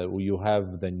 You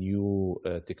have the new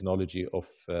technology of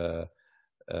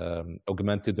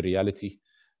augmented reality.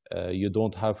 You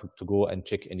don't have to go and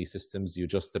check any systems. You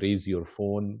just raise your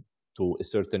phone to a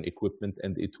certain equipment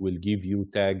and it will give you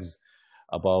tags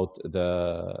about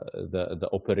the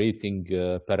operating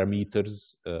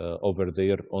parameters over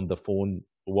there on the phone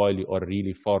while you are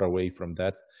really far away from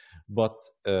that. But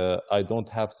I don't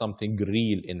have something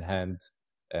real in hand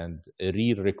and a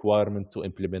real requirement to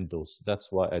implement those.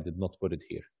 That's why I did not put it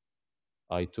here.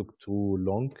 I took too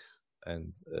long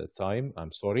and time.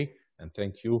 I'm sorry, and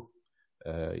thank you.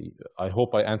 I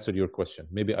hope I answered your question.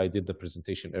 Maybe I did the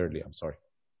presentation early. I'm sorry.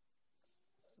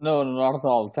 No, not at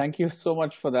all. Thank you so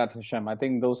much for that, Hisham. I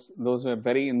think those were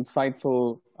very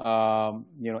insightful,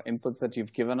 inputs that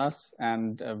you've given us,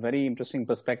 and a very interesting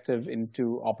perspective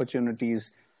into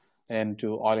opportunities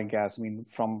into oil and gas. I mean,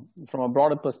 from a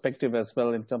broader perspective as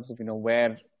well, in terms of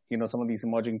where some of these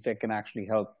emerging tech can actually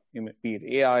help, be it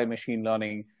AI, machine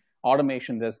learning,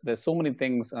 automation. There's so many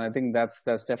things, and I think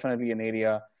that's definitely an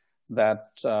area that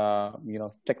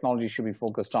technology should be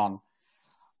focused on.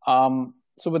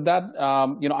 So with that,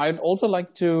 I'd also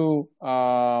like to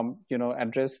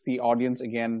address the audience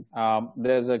again.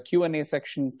 There's a Q&A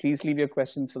section. Please leave your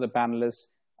questions for the panelists,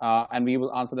 and we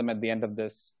will answer them at the end of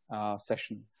this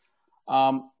session.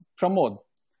 Pramod,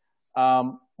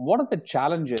 what are the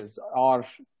challenges or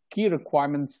key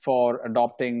requirements for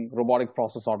adopting robotic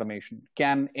process automation?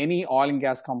 Can any oil and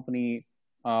gas company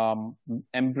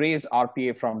embrace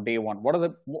RPA from day one?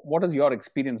 What has your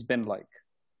experience been like?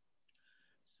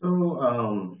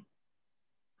 So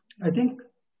I think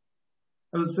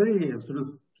I was very sort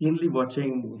of keenly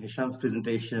watching Hisham's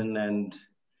presentation, and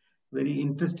very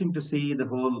interesting to see the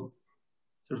whole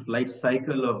sort of life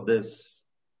cycle of this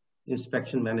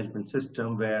inspection management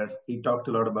system, where he talked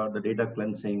a lot about the data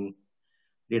cleansing,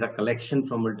 data collection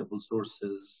from multiple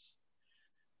sources.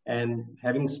 And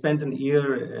having spent a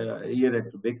year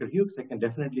at Baker Hughes, I can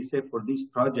definitely say for these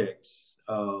projects,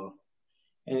 and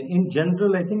in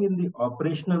general, I think in the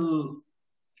operational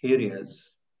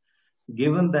areas,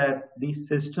 given that these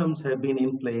systems have been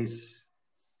in place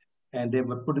and they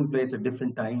were put in place at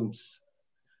different times,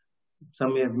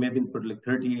 some may have been put like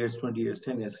 30 years, 20 years,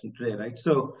 10 years from today, right?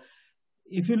 So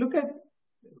if you look at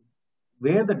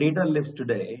where the data lives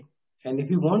today, and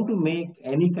if you want to make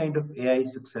any kind of AI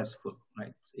successful,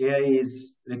 right? AI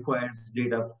requires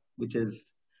data which is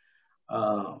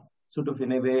sort of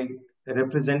in a way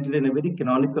represented in a very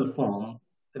canonical form,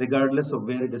 regardless of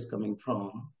where it is coming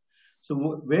from. So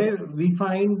where we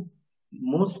find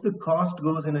most of the cost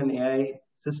goes in an AI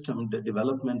system, the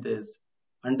development is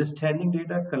understanding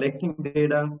data, collecting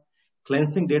data,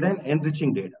 cleansing data, and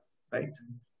enriching data, right?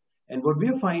 And what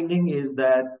we're finding is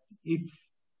that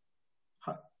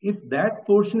if that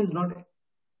portion is not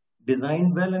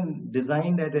designed well and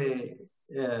designed at a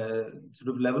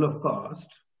sort of level of cost,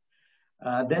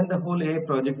 then the whole AI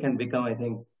project can become, I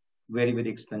think, very, very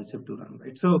expensive to run,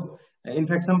 right? So in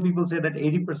fact, some people say that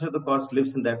 80% of the cost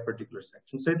lives in that particular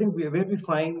section. So I think where we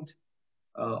find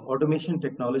automation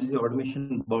technology,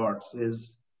 automation bots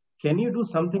is, can you do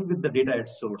something with the data at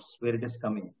source, where it is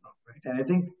coming from, right? And I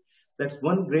think that's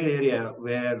one great area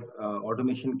where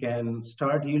automation can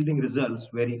start yielding results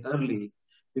very early,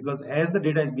 because as the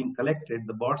data is being collected,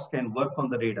 the bots can work on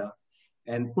the data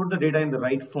and put the data in the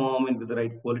right form and with the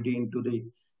right quality into the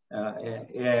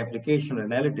AI application or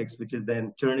analytics, which is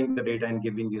then churning the data and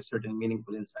giving you certain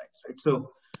meaningful insights, right?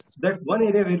 So that's one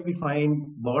area where we find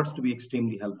bots to be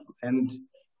extremely helpful. And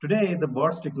today, the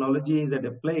bots technology is at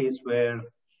a place where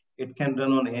it can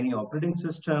run on any operating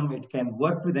system. It can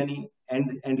work with any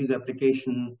end-user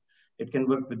application. It can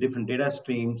work with different data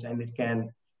streams, and it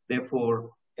can therefore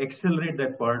accelerate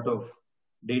that part of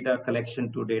data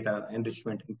collection to data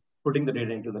enrichment, and putting the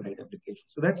data into the right application.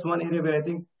 So that's one area where I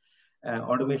think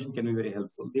automation can be very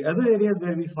helpful. The other areas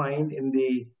where we find in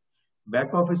the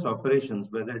back office operations,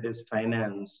 whether it is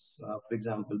finance, for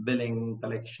example, billing,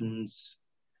 collections,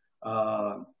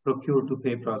 procure to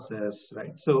pay process,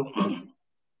 right? So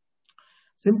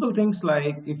simple things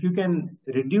like if you can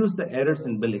reduce the errors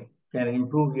in billing, can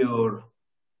improve your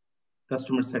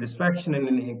customer satisfaction,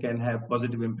 and it can have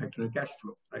positive impact on your cash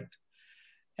flow, right?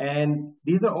 And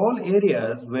these are all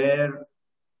areas where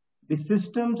the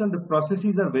systems and the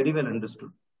processes are very well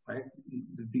understood, right?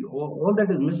 All that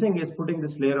is missing is putting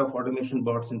this layer of automation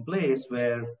bots in place,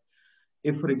 where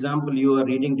if, for example, you are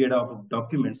reading data off of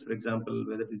documents, for example,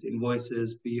 whether it's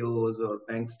invoices, POs, or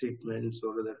bank statements,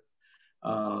 or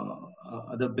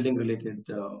other billing related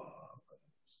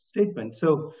statements.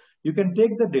 So you can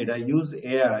take the data, use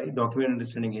AI, document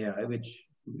understanding AI, which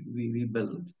we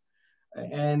built,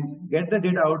 and get the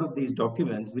data out of these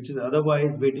documents, which is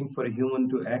otherwise waiting for a human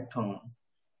to act on,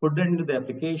 put that into the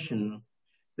application,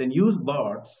 then use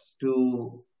bots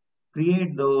to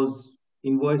create those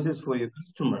invoices for your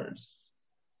customers,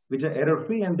 which are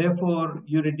error-free, and therefore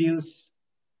you reduce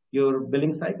your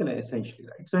billing cycle essentially,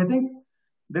 right? So I think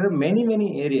there are many,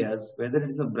 many areas, whether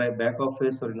it's in the back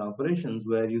office or in operations,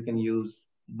 where you can use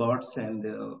bots and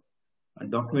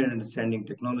document understanding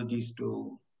technologies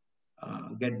to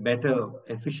get better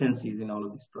efficiencies in all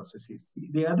of these processes.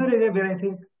 The other area where I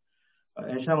think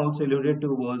Hisham also alluded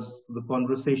to was the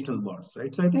conversational bots,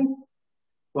 right? So I think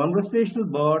conversational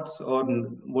bots, or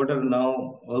what are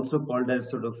now also called as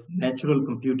sort of natural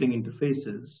computing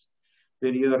interfaces,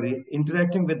 where you are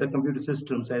interacting with the computer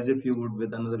systems as if you would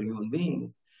with another human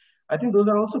being. I think those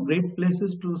are also great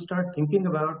places to start thinking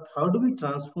about how do we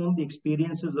transform the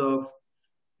experiences of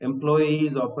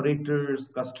employees, operators,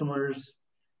 customers,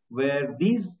 where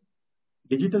these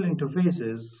digital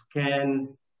interfaces can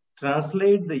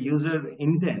translate the user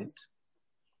intent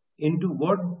into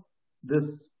what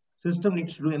this system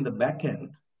needs to do in the back end.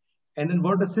 And then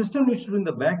what the system needs to do in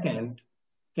the back end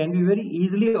can be very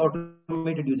easily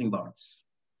automated using bots.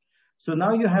 So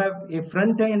now you have a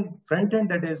front end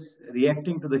that is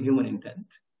reacting to the human intent,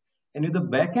 and you have the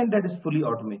back end that is fully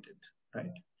automated,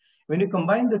 right? When you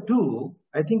combine the two,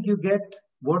 I think you get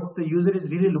what the user is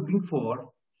really looking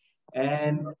for.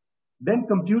 And then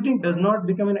computing does not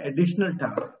become an additional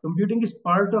task. Computing is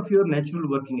part of your natural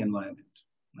working environment,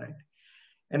 right?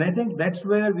 And I think that's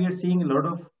where we are seeing a lot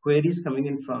of queries coming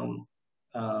in from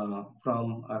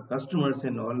our customers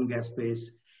in oil and gas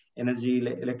space, energy,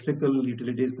 electrical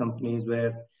utilities companies,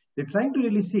 where they're trying to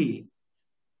really see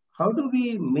how do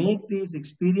we make these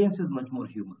experiences much more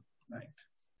human, right?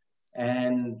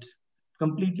 And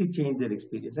completely change their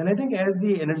experience. And I think as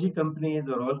the energy companies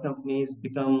or oil companies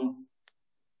become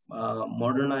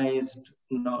modernized,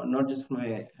 not just from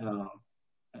a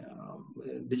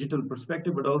digital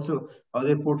perspective, but also how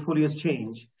their portfolios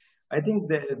change, I think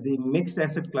the mixed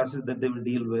asset classes that they will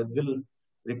deal with will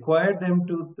require them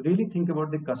to really think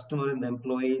about the customer and the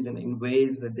employees in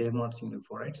ways that they have not seen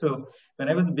before, right? So when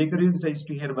I was in Baker Hughes, I used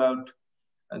to hear about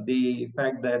the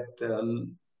fact that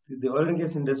the oil and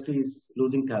gas industry is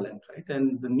losing talent, right?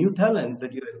 And the new talent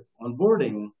that you're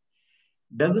onboarding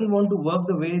doesn't want to work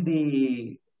the way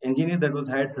the engineer that was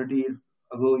hired 30 years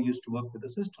ago used to work with the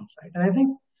systems, right? And I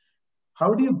think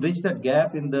how do you bridge that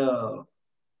gap in the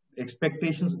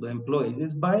expectations of the employees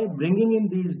is by bringing in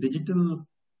these digital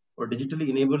or digitally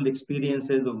enabled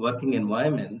experiences of working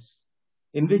environments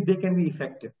in which they can be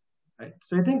effective, right?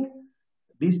 So I think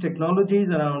these technologies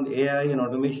around AI and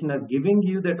automation are giving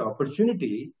you that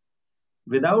opportunity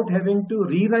without having to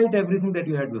rewrite everything that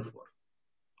you had before,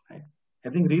 right? I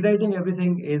think rewriting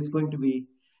everything is going to be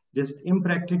just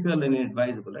impractical and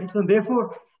inadvisable, right? So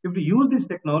therefore, you have to use these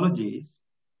technologies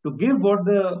to give what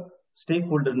the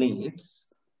stakeholder needs,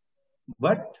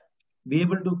 but be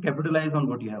able to capitalize on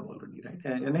what you have already,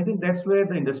 right? And I think that's where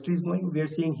the industry is going. We are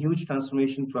seeing huge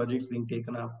transformation projects being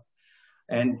taken up,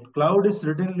 and cloud is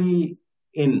certainly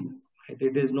in, right?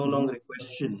 It is no longer a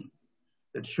question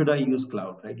that should I use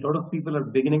cloud, right? A lot of people are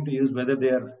beginning to use whether they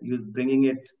are bringing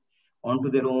it onto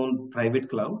their own private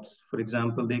clouds. For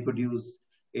example, they could use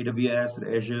AWS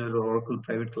or Azure or Oracle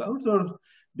private clouds, or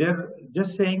they're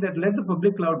just saying that let the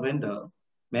public cloud vendor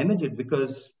manage it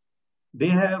because they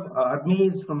have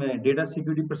armies from a data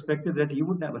security perspective that you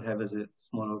would never have as a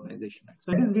small organization.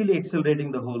 So it is really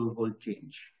accelerating the whole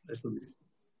change. That's what we see.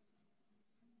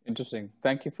 Interesting.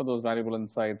 Thank you for those valuable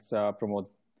insights, Pramod.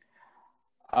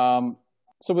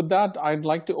 So with that, I'd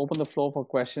like to open the floor for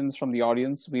questions from the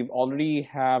audience. We've already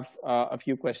have a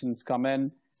few questions come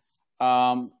in.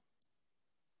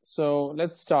 So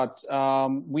let's start.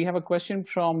 We have a question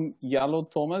from Yalo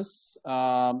Thomas.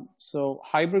 So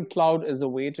hybrid cloud is a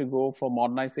way to go for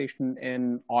modernization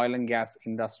in oil and gas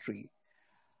industry.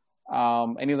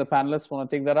 Any of the panelists want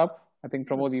to take that up? I think,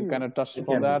 Pramod, you kind of touched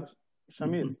upon that.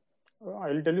 Shamir,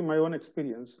 I'll tell you my own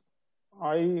experience.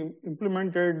 I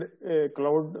implemented a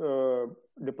cloud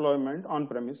deployment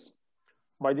on-premise.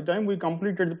 By the time we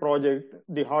completed the project,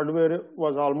 the hardware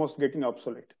was almost getting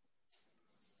obsolete.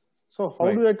 So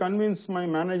how do I convince my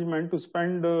management to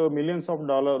spend millions of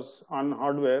dollars on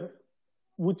hardware,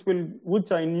 which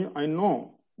I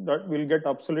know that will get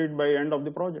obsolete by end of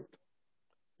the project?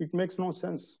 It makes no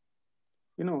sense.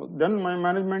 Then my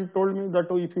management told me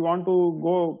that if you want to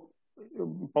go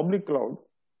public cloud,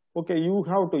 okay, you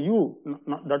have to,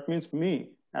 that means me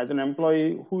as an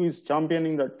employee who is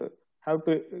championing that, have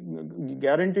to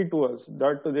guarantee to us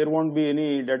that there won't be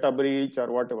any data breach or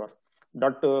whatever.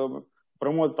 That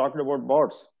Pramod talked about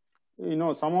bots.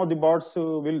 Some of the bots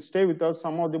will stay with us.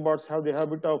 Some of the bots have the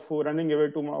habit of running away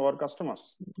to our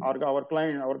customers, or our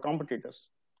client, our competitors.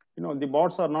 The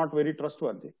bots are not very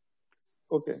trustworthy.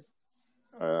 Okay,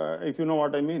 if you know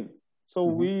what I mean. So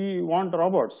we want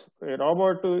robots. A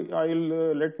robot,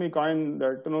 let me coin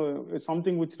that, is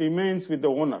something which remains with the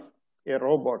owner. A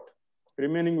robot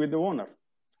remaining with the owner.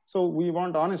 So we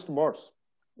want honest bots.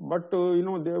 But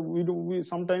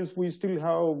sometimes we still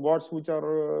have bots which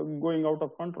are going out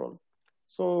of control.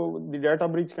 So the data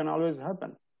breach can always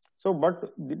happen. So,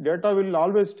 but the data will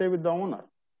always stay with the owner.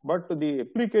 But the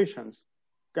applications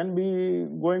can be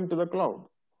going to the cloud.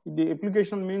 The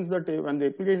application means that when the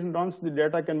application runs, the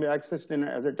data can be accessed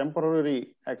as a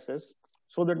temporary access,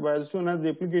 so that as soon as the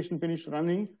application finishes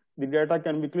running, the data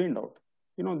can be cleaned out.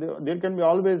 There can be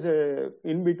always a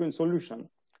in-between solution.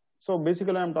 So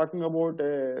basically, I'm talking about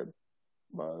a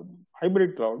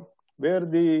hybrid cloud where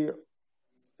the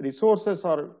resources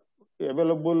are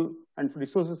available and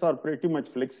resources are pretty much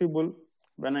flexible.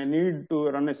 When I need to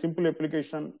run a simple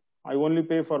application, I only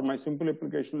pay for my simple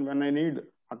application. When I need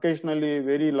occasionally a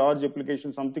very large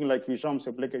application, something like Hisham's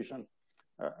application,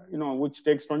 which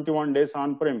takes 21 days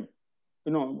on-prem,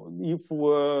 if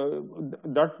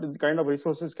that kind of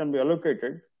resources can be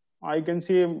allocated, I can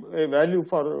see a value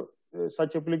for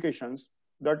such applications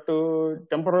that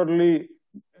temporarily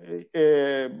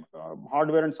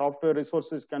hardware and software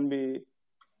resources can be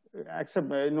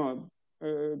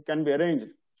can be arranged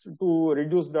to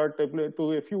reduce that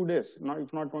to a few days,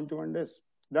 if not 21 days.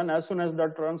 then as soon as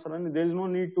that runs, there is no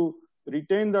need to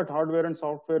retain that hardware and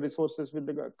software resources with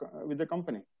the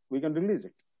company. We can release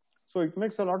it. So it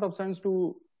makes a lot of sense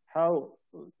to have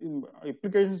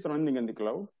applications running in the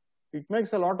cloud. It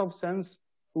makes a lot of sense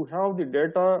to have the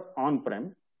data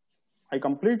on-prem. I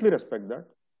completely respect that.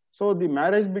 So the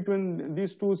marriage between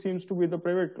these two seems to be the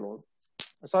private cloud.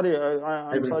 Sorry,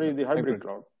 I'm sorry, the hybrid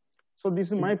cloud. So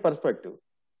this is my perspective.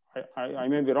 I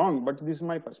may be wrong, but this is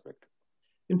my perspective.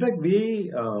 In fact,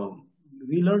 we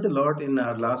learned a lot in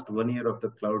our last 1 year of the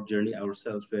cloud journey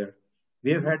ourselves, where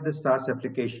we have had this SaaS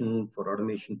application for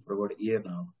automation for about a year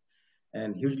now,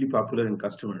 and hugely popular in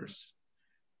customers.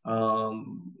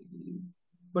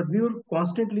 But we were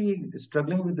constantly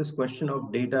struggling with this question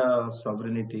of data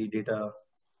sovereignty, data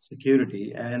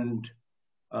security. And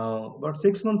about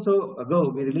 6 months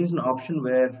ago, we released an option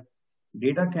where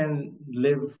data can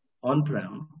live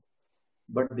on-prem,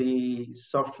 but the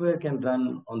software can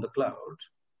run on the cloud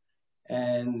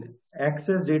and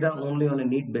access data only on a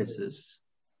need basis,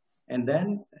 and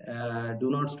then do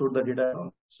not store the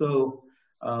data. So,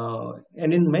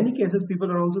 and in many cases,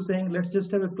 people are also saying, let's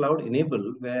just have a cloud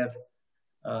enable where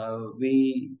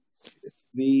we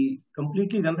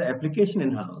completely run the application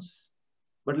in-house,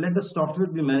 but let the software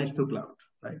be managed through cloud,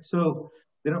 right? So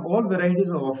there are all varieties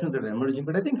of options that are emerging,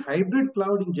 but I think hybrid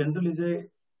cloud in general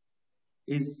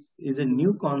is a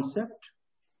new concept,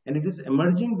 and it is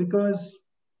emerging because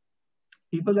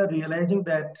people are realizing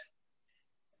that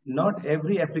not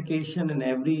every application and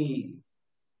every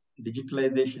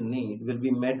digitalization need will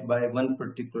be met by one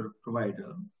particular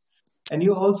provider. And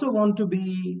you also want to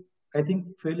be, I think,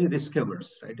 fairly risk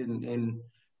averse, right, in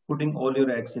putting all your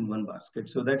eggs in one basket.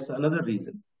 So that's another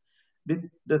reason.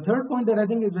 The third point that I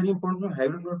think is very important from a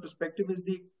hybrid cloud perspective is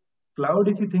the cloud,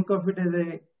 if you think of it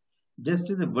as just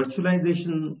as a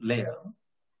virtualization layer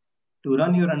to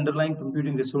run your underlying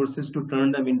computing resources to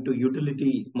turn them into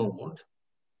utility mode,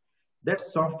 that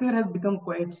software has become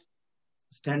quite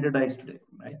standardized today,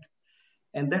 right?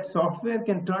 And that software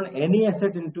can turn any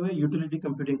asset into a utility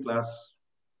computing class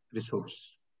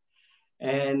resource.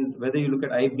 And whether you look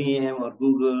at IBM or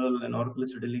Google, and Oracle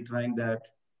is really trying that,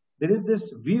 there is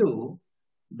this view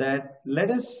that let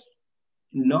us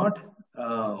not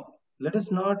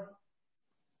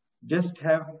just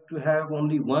have to have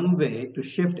only one way to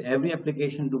shift every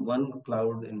application to one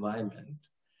cloud environment.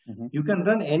 Mm-hmm. You can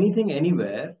run anything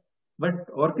anywhere, but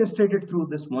orchestrate it through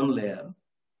this one layer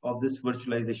of this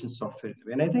virtualization software.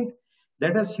 And I think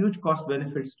that has huge cost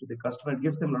benefits to the customer. It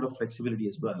gives them a lot of flexibility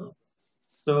as well.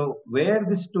 So where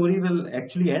this story will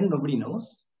actually end, nobody knows.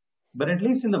 But at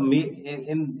least in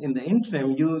the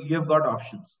interim, you have got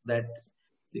options. That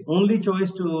the only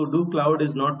choice to do cloud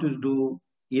is not to do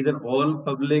either all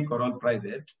public or all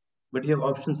private, but you have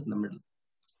options in the middle.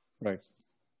 Right.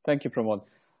 Thank you, Pramod.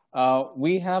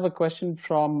 We have a question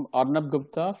from Arnab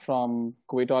Gupta from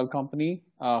Kuwait Oil Company,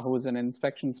 who is an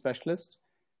inspection specialist.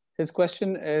 His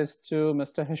question is to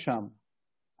Mr. Hisham.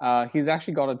 He's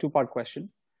actually got a two-part question.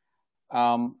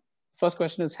 First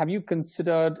question is, have you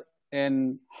considered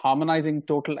in harmonizing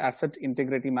total asset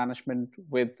integrity management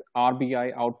with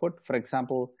RBI output? For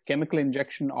example, chemical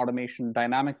injection automation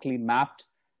dynamically mapped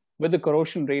with the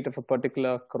corrosion rate of a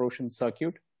particular corrosion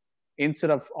circuit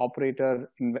instead of operator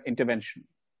intervention.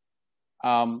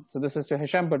 So this is to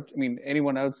Hisham, but I mean,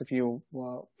 anyone else, if you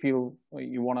feel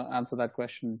you want to answer that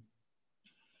question.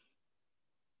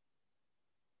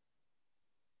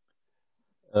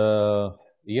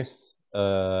 Yes.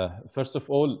 First of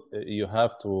all, you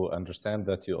have to understand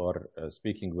that you are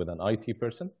speaking with an IT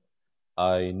person.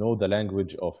 I know the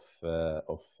language of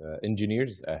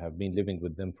engineers. I have been living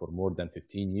with them for more than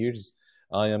 15 years.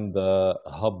 I am the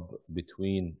hub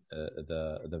between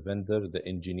the vendor, the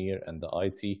engineer, and the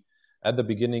IT. At the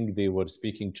beginning, they were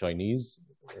speaking Chinese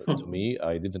to me.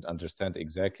 I didn't understand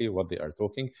exactly what they are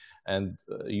talking. And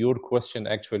your question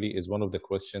actually is one of the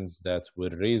questions that were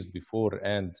raised before,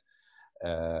 and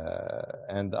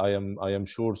I am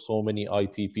sure so many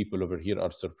IT people over here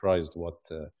are surprised.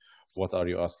 What are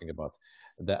you asking about?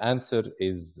 The answer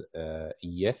is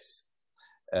yes,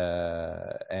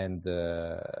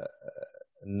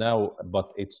 now,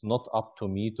 but it's not up to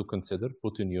me to consider.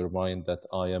 Put in your mind that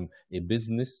I am a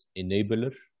business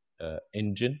enabler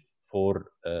engine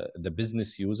for the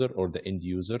business user or the end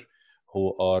user,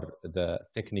 who are the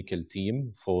technical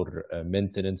team for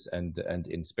maintenance and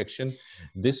inspection.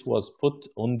 This was put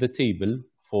on the table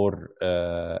for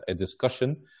a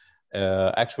discussion.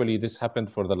 Actually, this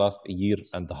happened for the last year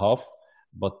and a half,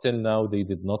 but till now they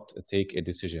did not take a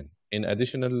decision. In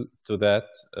addition to that,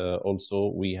 also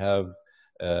we have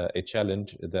a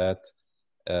challenge that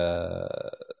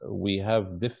we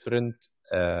have different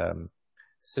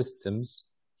systems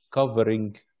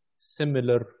covering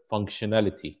similar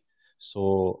functionality.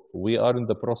 So we are in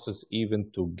the process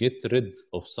even to get rid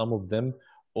of some of them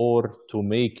or to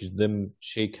make them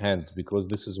shake hands, because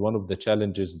this is one of the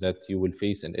challenges that you will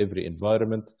face in every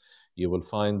environment. You will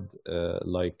find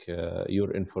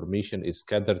your information is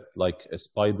scattered like a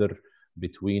spider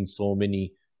between so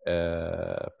many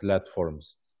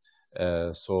platforms.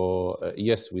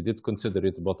 Yes, we did consider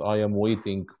it, but I am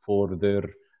waiting for their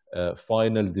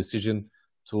final decision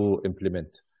to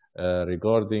implement.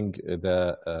 Regarding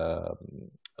the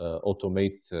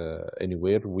Automate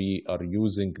Anywhere, we are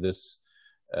using this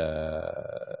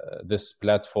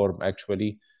platform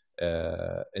actually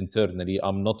internally.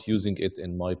 I'm not using it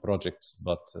in my projects,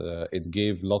 but it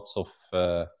gave lots of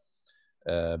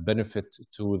benefit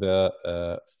to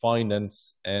the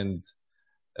finance and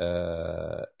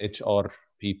HR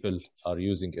people are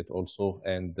using it also,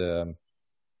 and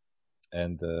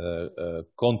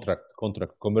contract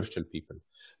commercial people.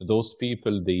 Those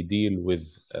people, they deal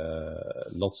with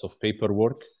lots of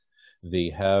paperwork. They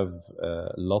have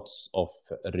lots of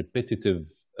repetitive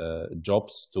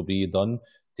jobs to be done,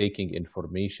 taking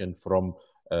information from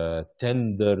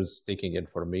tenders, taking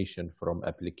information from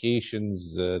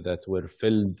applications that were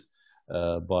filled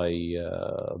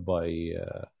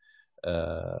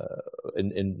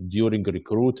during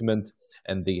recruitment,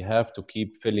 and they have to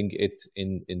keep filling it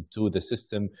into the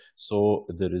system. So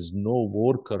there is no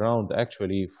workaround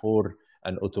actually for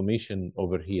an automation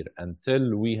over here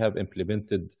until we have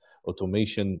implemented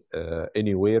automation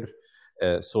anywhere.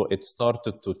 So it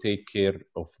started to take care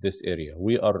of this area.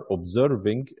 We are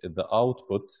observing the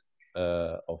output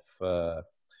of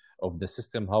the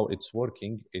system, how it's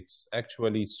working. It's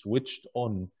actually switched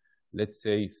on, let's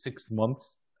say, 6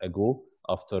 months ago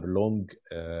after long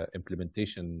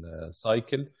implementation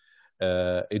cycle.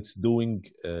 It's doing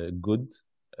good,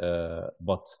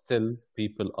 but still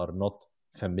people are not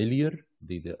familiar.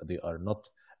 They are not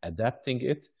adapting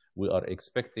it. We are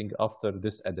expecting after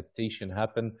this adaptation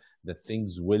happen that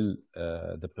things will,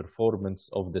 the performance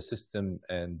of the system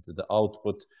and the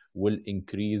output will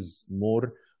increase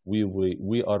more.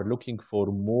 We are looking for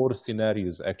more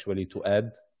scenarios actually to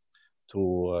add to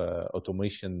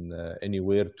Automation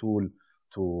Anywhere tool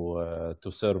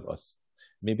to serve us.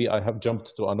 Maybe I have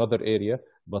jumped to another area,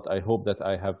 but I hope that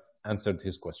I have answered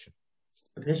his question.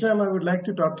 Hisham, I would like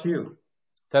to talk to you.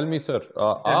 Tell me, sir.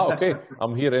 Okay,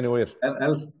 I'm here anywhere.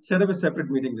 I'll set up a separate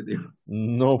meeting with you.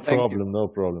 No problem, no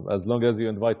problem. As long as you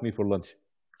invite me for lunch.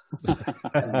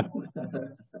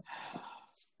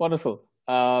 Wonderful.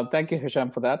 Thank you,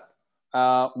 Hisham, for that.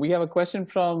 We have a question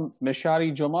from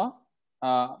Mishari Joma.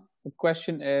 The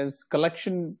question is,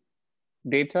 collecting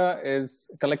data is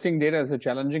a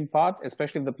challenging part,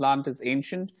 especially if the plant is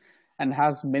ancient and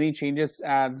has many changes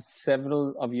at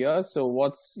several of years. So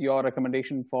what's your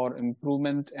recommendation for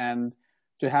improvement and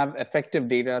to have effective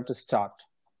data to start?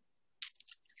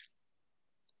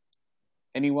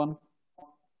 Anyone?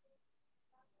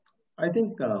 I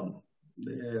think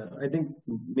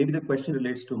maybe the question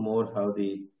relates to more how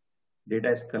the data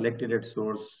is collected at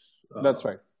source. That's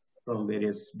right. From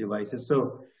various devices.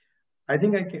 So I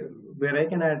think where I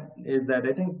can add is that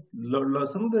I think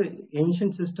some of the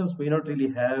ancient systems may not really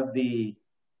have the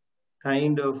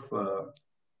kind of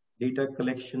data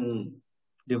collection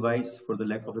device, for the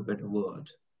lack of a better word.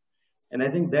 And I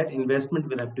think that investment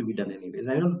will have to be done anyways.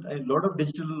 I know a lot of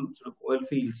digital sort of oil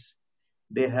fields,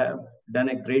 they have done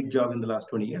a great job in the last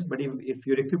 20 years. But if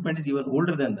your equipment is even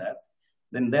older than that,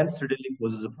 then that certainly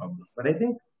poses a problem. But I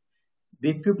think the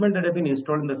equipment that have been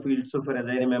installed in the field, so far as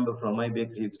I remember from my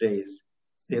Baker days,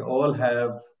 they all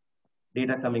have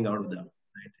data coming out of them.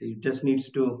 Right? It just needs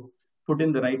to put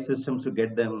in the right systems to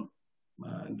get them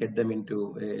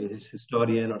into a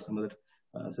historian or some other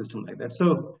system like that.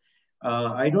 So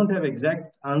I don't have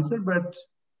exact answer, but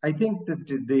I think that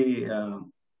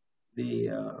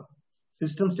the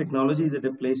systems technologies at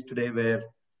a place today where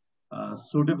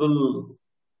suitable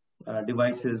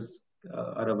devices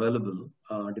are available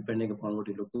depending upon what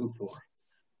you're looking for.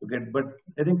 But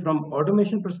I think from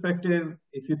automation perspective,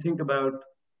 if you think about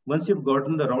once you've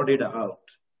gotten the raw data out,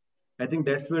 I think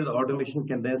that's where the automation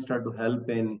can then start to help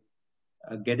in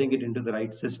getting it into the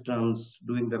right systems,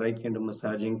 doing the right kind of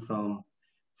massaging from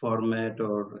format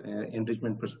or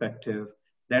enrichment perspective,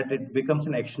 that it becomes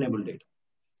an actionable data.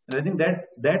 And I think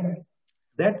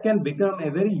that can become a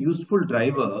very useful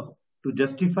driver to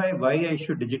justify why I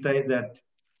should digitize that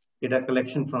data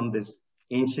collection from this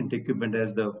ancient equipment,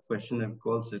 as the questioner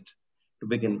calls it, to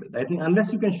begin with. I think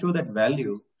unless you can show that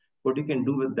value, what you can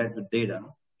do with that with data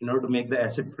in order to make the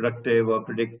asset productive or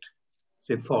predict,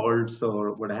 say, faults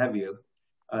or what have you,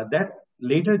 that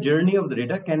later journey of the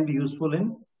data can be useful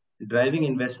in driving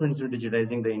investments into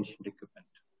digitizing the ancient equipment.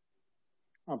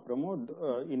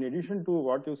 Pramod, in addition to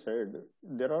what you said,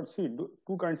 there are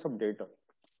two kinds of data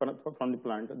from the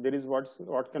plant. There is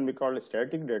what can be called a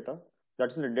static data.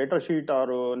 That's the data sheet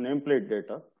or nameplate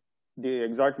data, the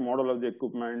exact model of the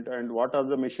equipment and what are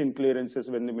the machine clearances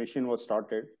when the machine was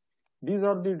started. These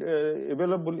are the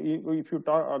available. If you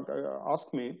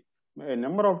ask me, a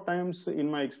number of times in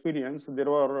my experience, there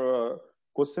were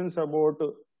questions about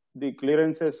the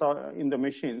clearances in the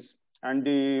machines and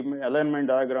the alignment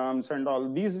diagrams and all.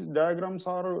 These diagrams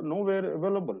are nowhere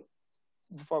available.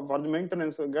 For the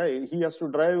maintenance guy, he has to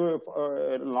drive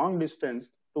a long distance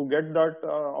to get that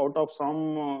out of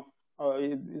some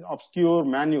obscure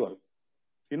manual.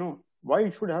 You know, why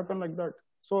it should happen like that?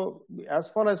 So as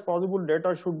far as possible,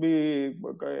 data should be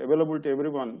available to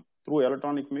everyone through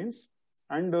electronic means.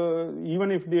 And even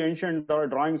if the ancient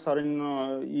drawings are in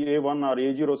A1 or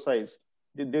A0 size,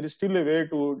 there is still a way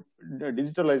to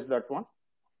digitalize that one,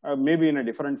 maybe in a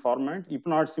different format. If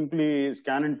not, simply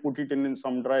scan and put it in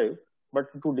some drive,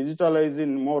 but to digitalize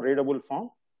in more readable form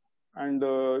and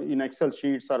in Excel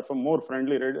sheets or for more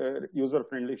friendly,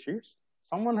 user-friendly sheets.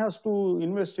 Someone has to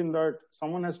invest in that.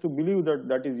 Someone has to believe that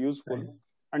that is useful. Right.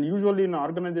 And usually in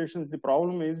organizations, the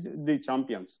problem is the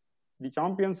champions. The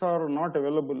champions are not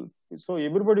available. So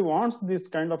everybody wants this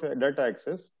kind of data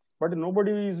access, but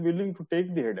nobody is willing to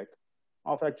take the headache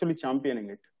of actually championing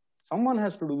it. Someone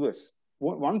has to do this.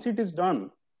 Once it is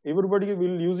done, everybody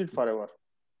will use it forever.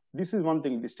 This is one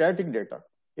thing, the static data,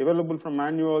 available from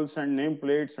manuals and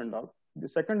nameplates and all. The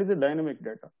second is the dynamic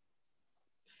data.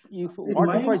 If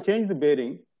I change the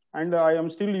bearing and I am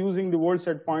still using the old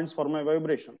set points for my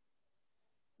vibration?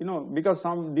 You know, because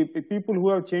the people who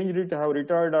have changed it have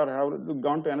retired or have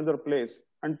gone to another place,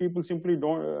 and people simply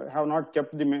have not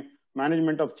kept the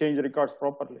management of change records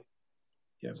properly.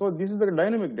 Yeah. So this is the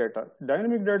dynamic data.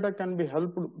 Dynamic data can be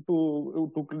helpful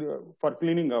for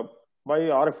cleaning up by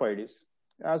RFIDs.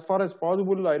 As far as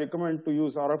possible, I recommend to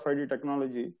use RFID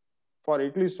technology for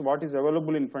at least what is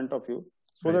available in front of you,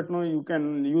 so right. that you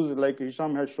can use, like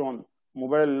Hisham has shown,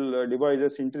 mobile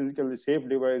devices, intrinsically safe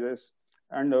devices,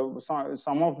 and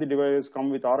some of the devices come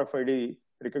with RFID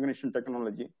recognition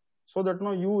technology, so that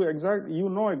you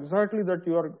know exactly that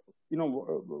you are,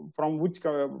 from which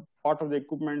part of the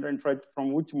equipment and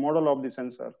from which model of the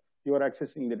sensor you are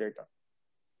accessing the data.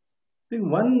 I think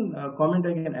one comment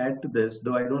I can add to this,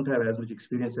 though I don't have as much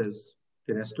experience as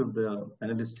the rest of the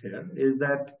panelists here, is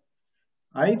that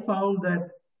I found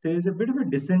that there is a bit of a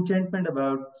disenchantment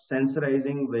about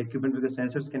sensorizing the equipment, because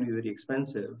sensors can be very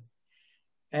expensive.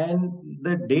 And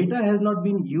the data has not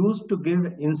been used to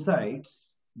give insights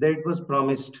that it was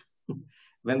promised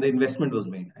when the investment was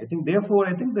made. Therefore,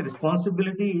 I think the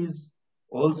responsibility is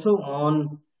also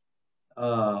on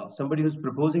somebody who's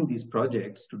proposing these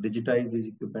projects to digitize these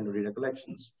equipment or data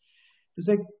collections, to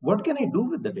say, what can I do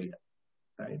with the data,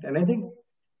 right? And I think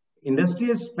industry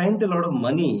has spent a lot of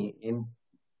money in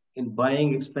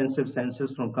buying expensive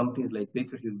sensors from companies like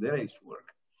Baker Hughes, where I used to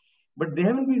work. But they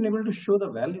haven't been able to show the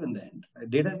value in the end.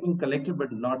 Data has been collected,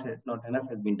 but not enough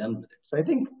has been done with it. So I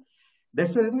think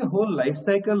that's why I think the whole life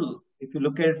cycle, if you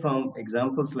look at it from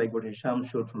examples like what Hisham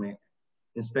showed from an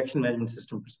inspection management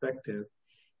system perspective,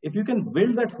 if you can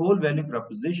build that whole value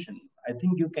proposition, I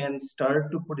think you can start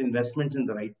to put investments in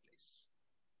the right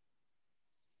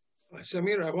place.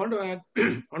 Shamir, I want to add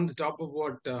on the top of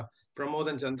what Pramod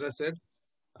and Chandra said.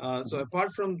 So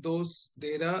apart from those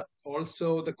data,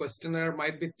 also the questionnaire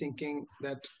might be thinking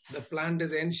that the plant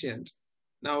is ancient.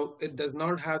 Now, it does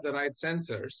not have the right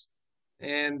sensors.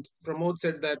 And Pramod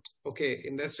said that, okay,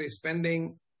 industry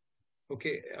spending,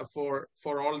 okay, for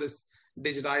all this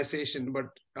digitization, but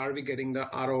are we getting the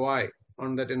ROI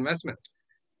on that investment?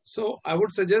 So I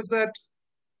would suggest that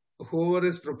whoever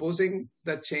is proposing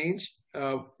that change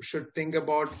should think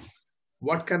about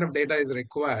what kind of data is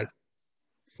required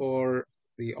for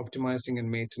the optimizing and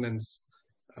maintenance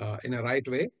in a right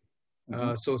way.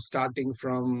 So starting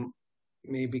from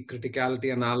maybe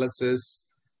criticality analysis,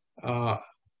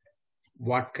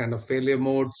 what kind of failure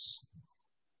modes,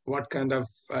 what kind of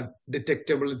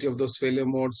detectability of those failure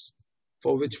modes,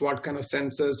 for which what kind of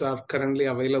sensors are currently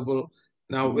available.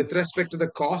 Now, with respect to the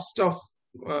cost of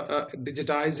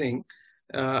digitizing,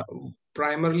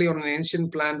 primarily on an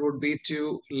ancient plant would be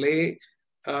to lay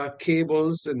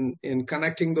cables in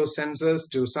connecting those sensors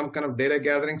to some kind of data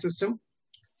gathering system.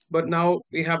 But now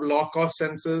we have low-cost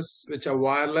sensors which are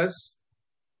wireless,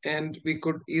 and we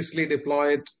could easily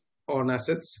deploy it on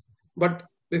assets. But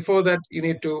before that, you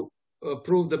need to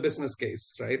prove the business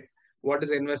case, right? What is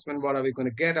the investment? What are we going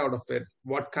to get out of it?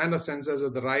 What kind of sensors are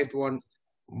the right one?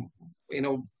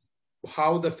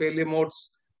 how the failure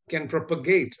modes can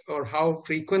propagate, or how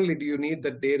frequently do you need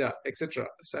the data, etc.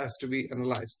 has to be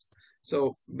analyzed.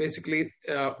 So basically,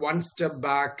 one step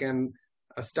back and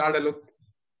start a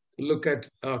look at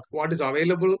what is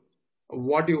available,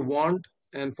 what you want,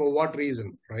 and for what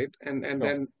reason, right? And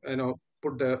then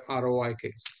put the ROI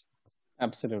case.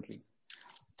 Absolutely.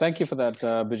 Thank you for that,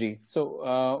 Bijay.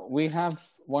 So we have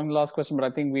one last question, but I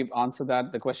think we've answered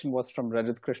that. The question was from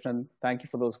Rajat Krishnan. Thank you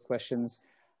for those questions.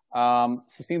 So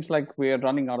it seems like we are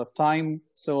running out of time.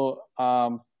 So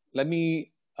let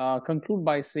me conclude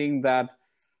by saying that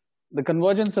the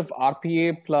convergence of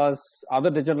RPA plus other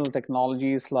digital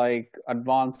technologies like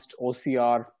advanced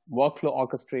OCR, workflow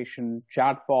orchestration,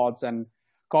 chatbots, and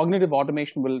cognitive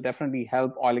automation will definitely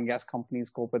help oil and gas companies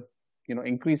cope with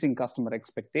increasing customer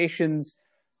expectations,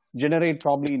 generate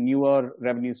probably newer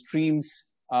revenue streams,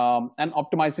 and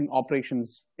optimizing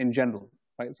operations in general.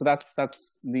 Right. So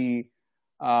that's the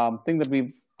thing that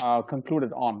we've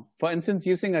concluded on. For instance,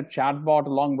 using a chatbot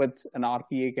along with an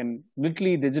RPA can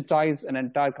literally digitize an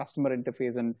entire customer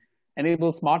interface and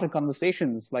enable smarter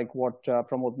conversations, like what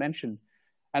Pramod mentioned.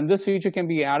 And this feature can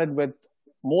be added with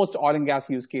most oil and gas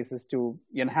use cases to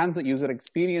enhance the user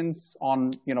experience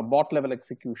on bot level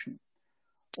execution.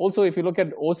 Also, if you look at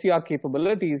OCR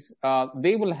capabilities,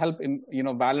 they will help in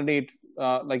validate,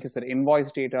 like you said,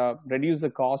 invoice data, reduce the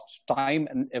cost, time,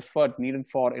 and effort needed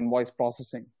for invoice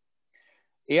processing.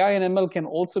 AI and ML can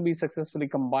also be successfully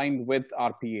combined with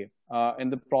RPA in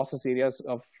the process areas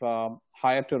of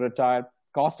hire to retire,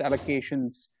 cost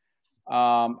allocations,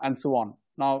 and so on.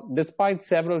 Now, despite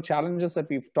several challenges that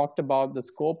we've talked about, the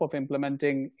scope of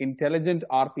implementing intelligent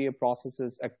RPA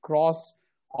processes across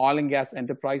oil and gas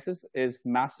enterprises is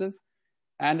massive,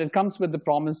 and it comes with the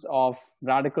promise of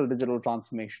radical digital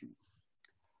transformation.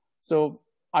 So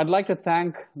I'd like to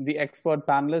thank the expert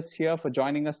panelists here for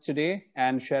joining us today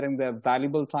and sharing their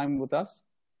valuable time with us.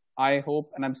 I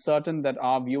hope and I'm certain that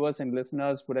our viewers and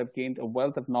listeners would have gained a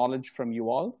wealth of knowledge from you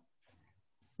all.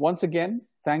 Once again,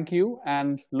 thank you,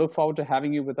 and look forward to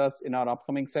having you with us in our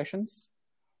upcoming sessions.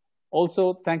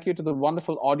 Also, thank you to the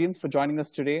wonderful audience for joining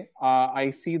us today.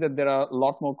 I see that there are a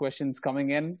lot more questions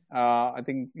coming in. I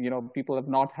think people have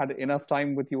not had enough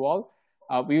time with you all.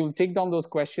 We will take down those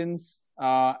questions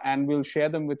and we'll share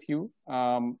them with you.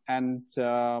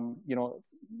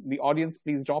 The audience,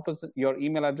 please drop us your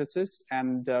email addresses,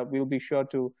 and we'll be sure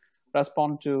to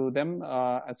respond to them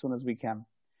as soon as we can.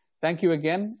 Thank you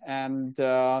again, and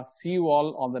see you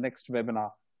all on the next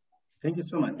webinar. Thank you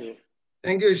so much.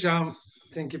 Thank you, Shyam.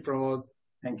 Thank you, Pramod.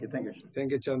 Thank you.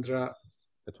 Thank you, Chandra.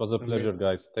 It was a pleasure,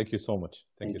 guys. Thank you so much.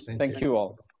 Thank you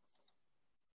all.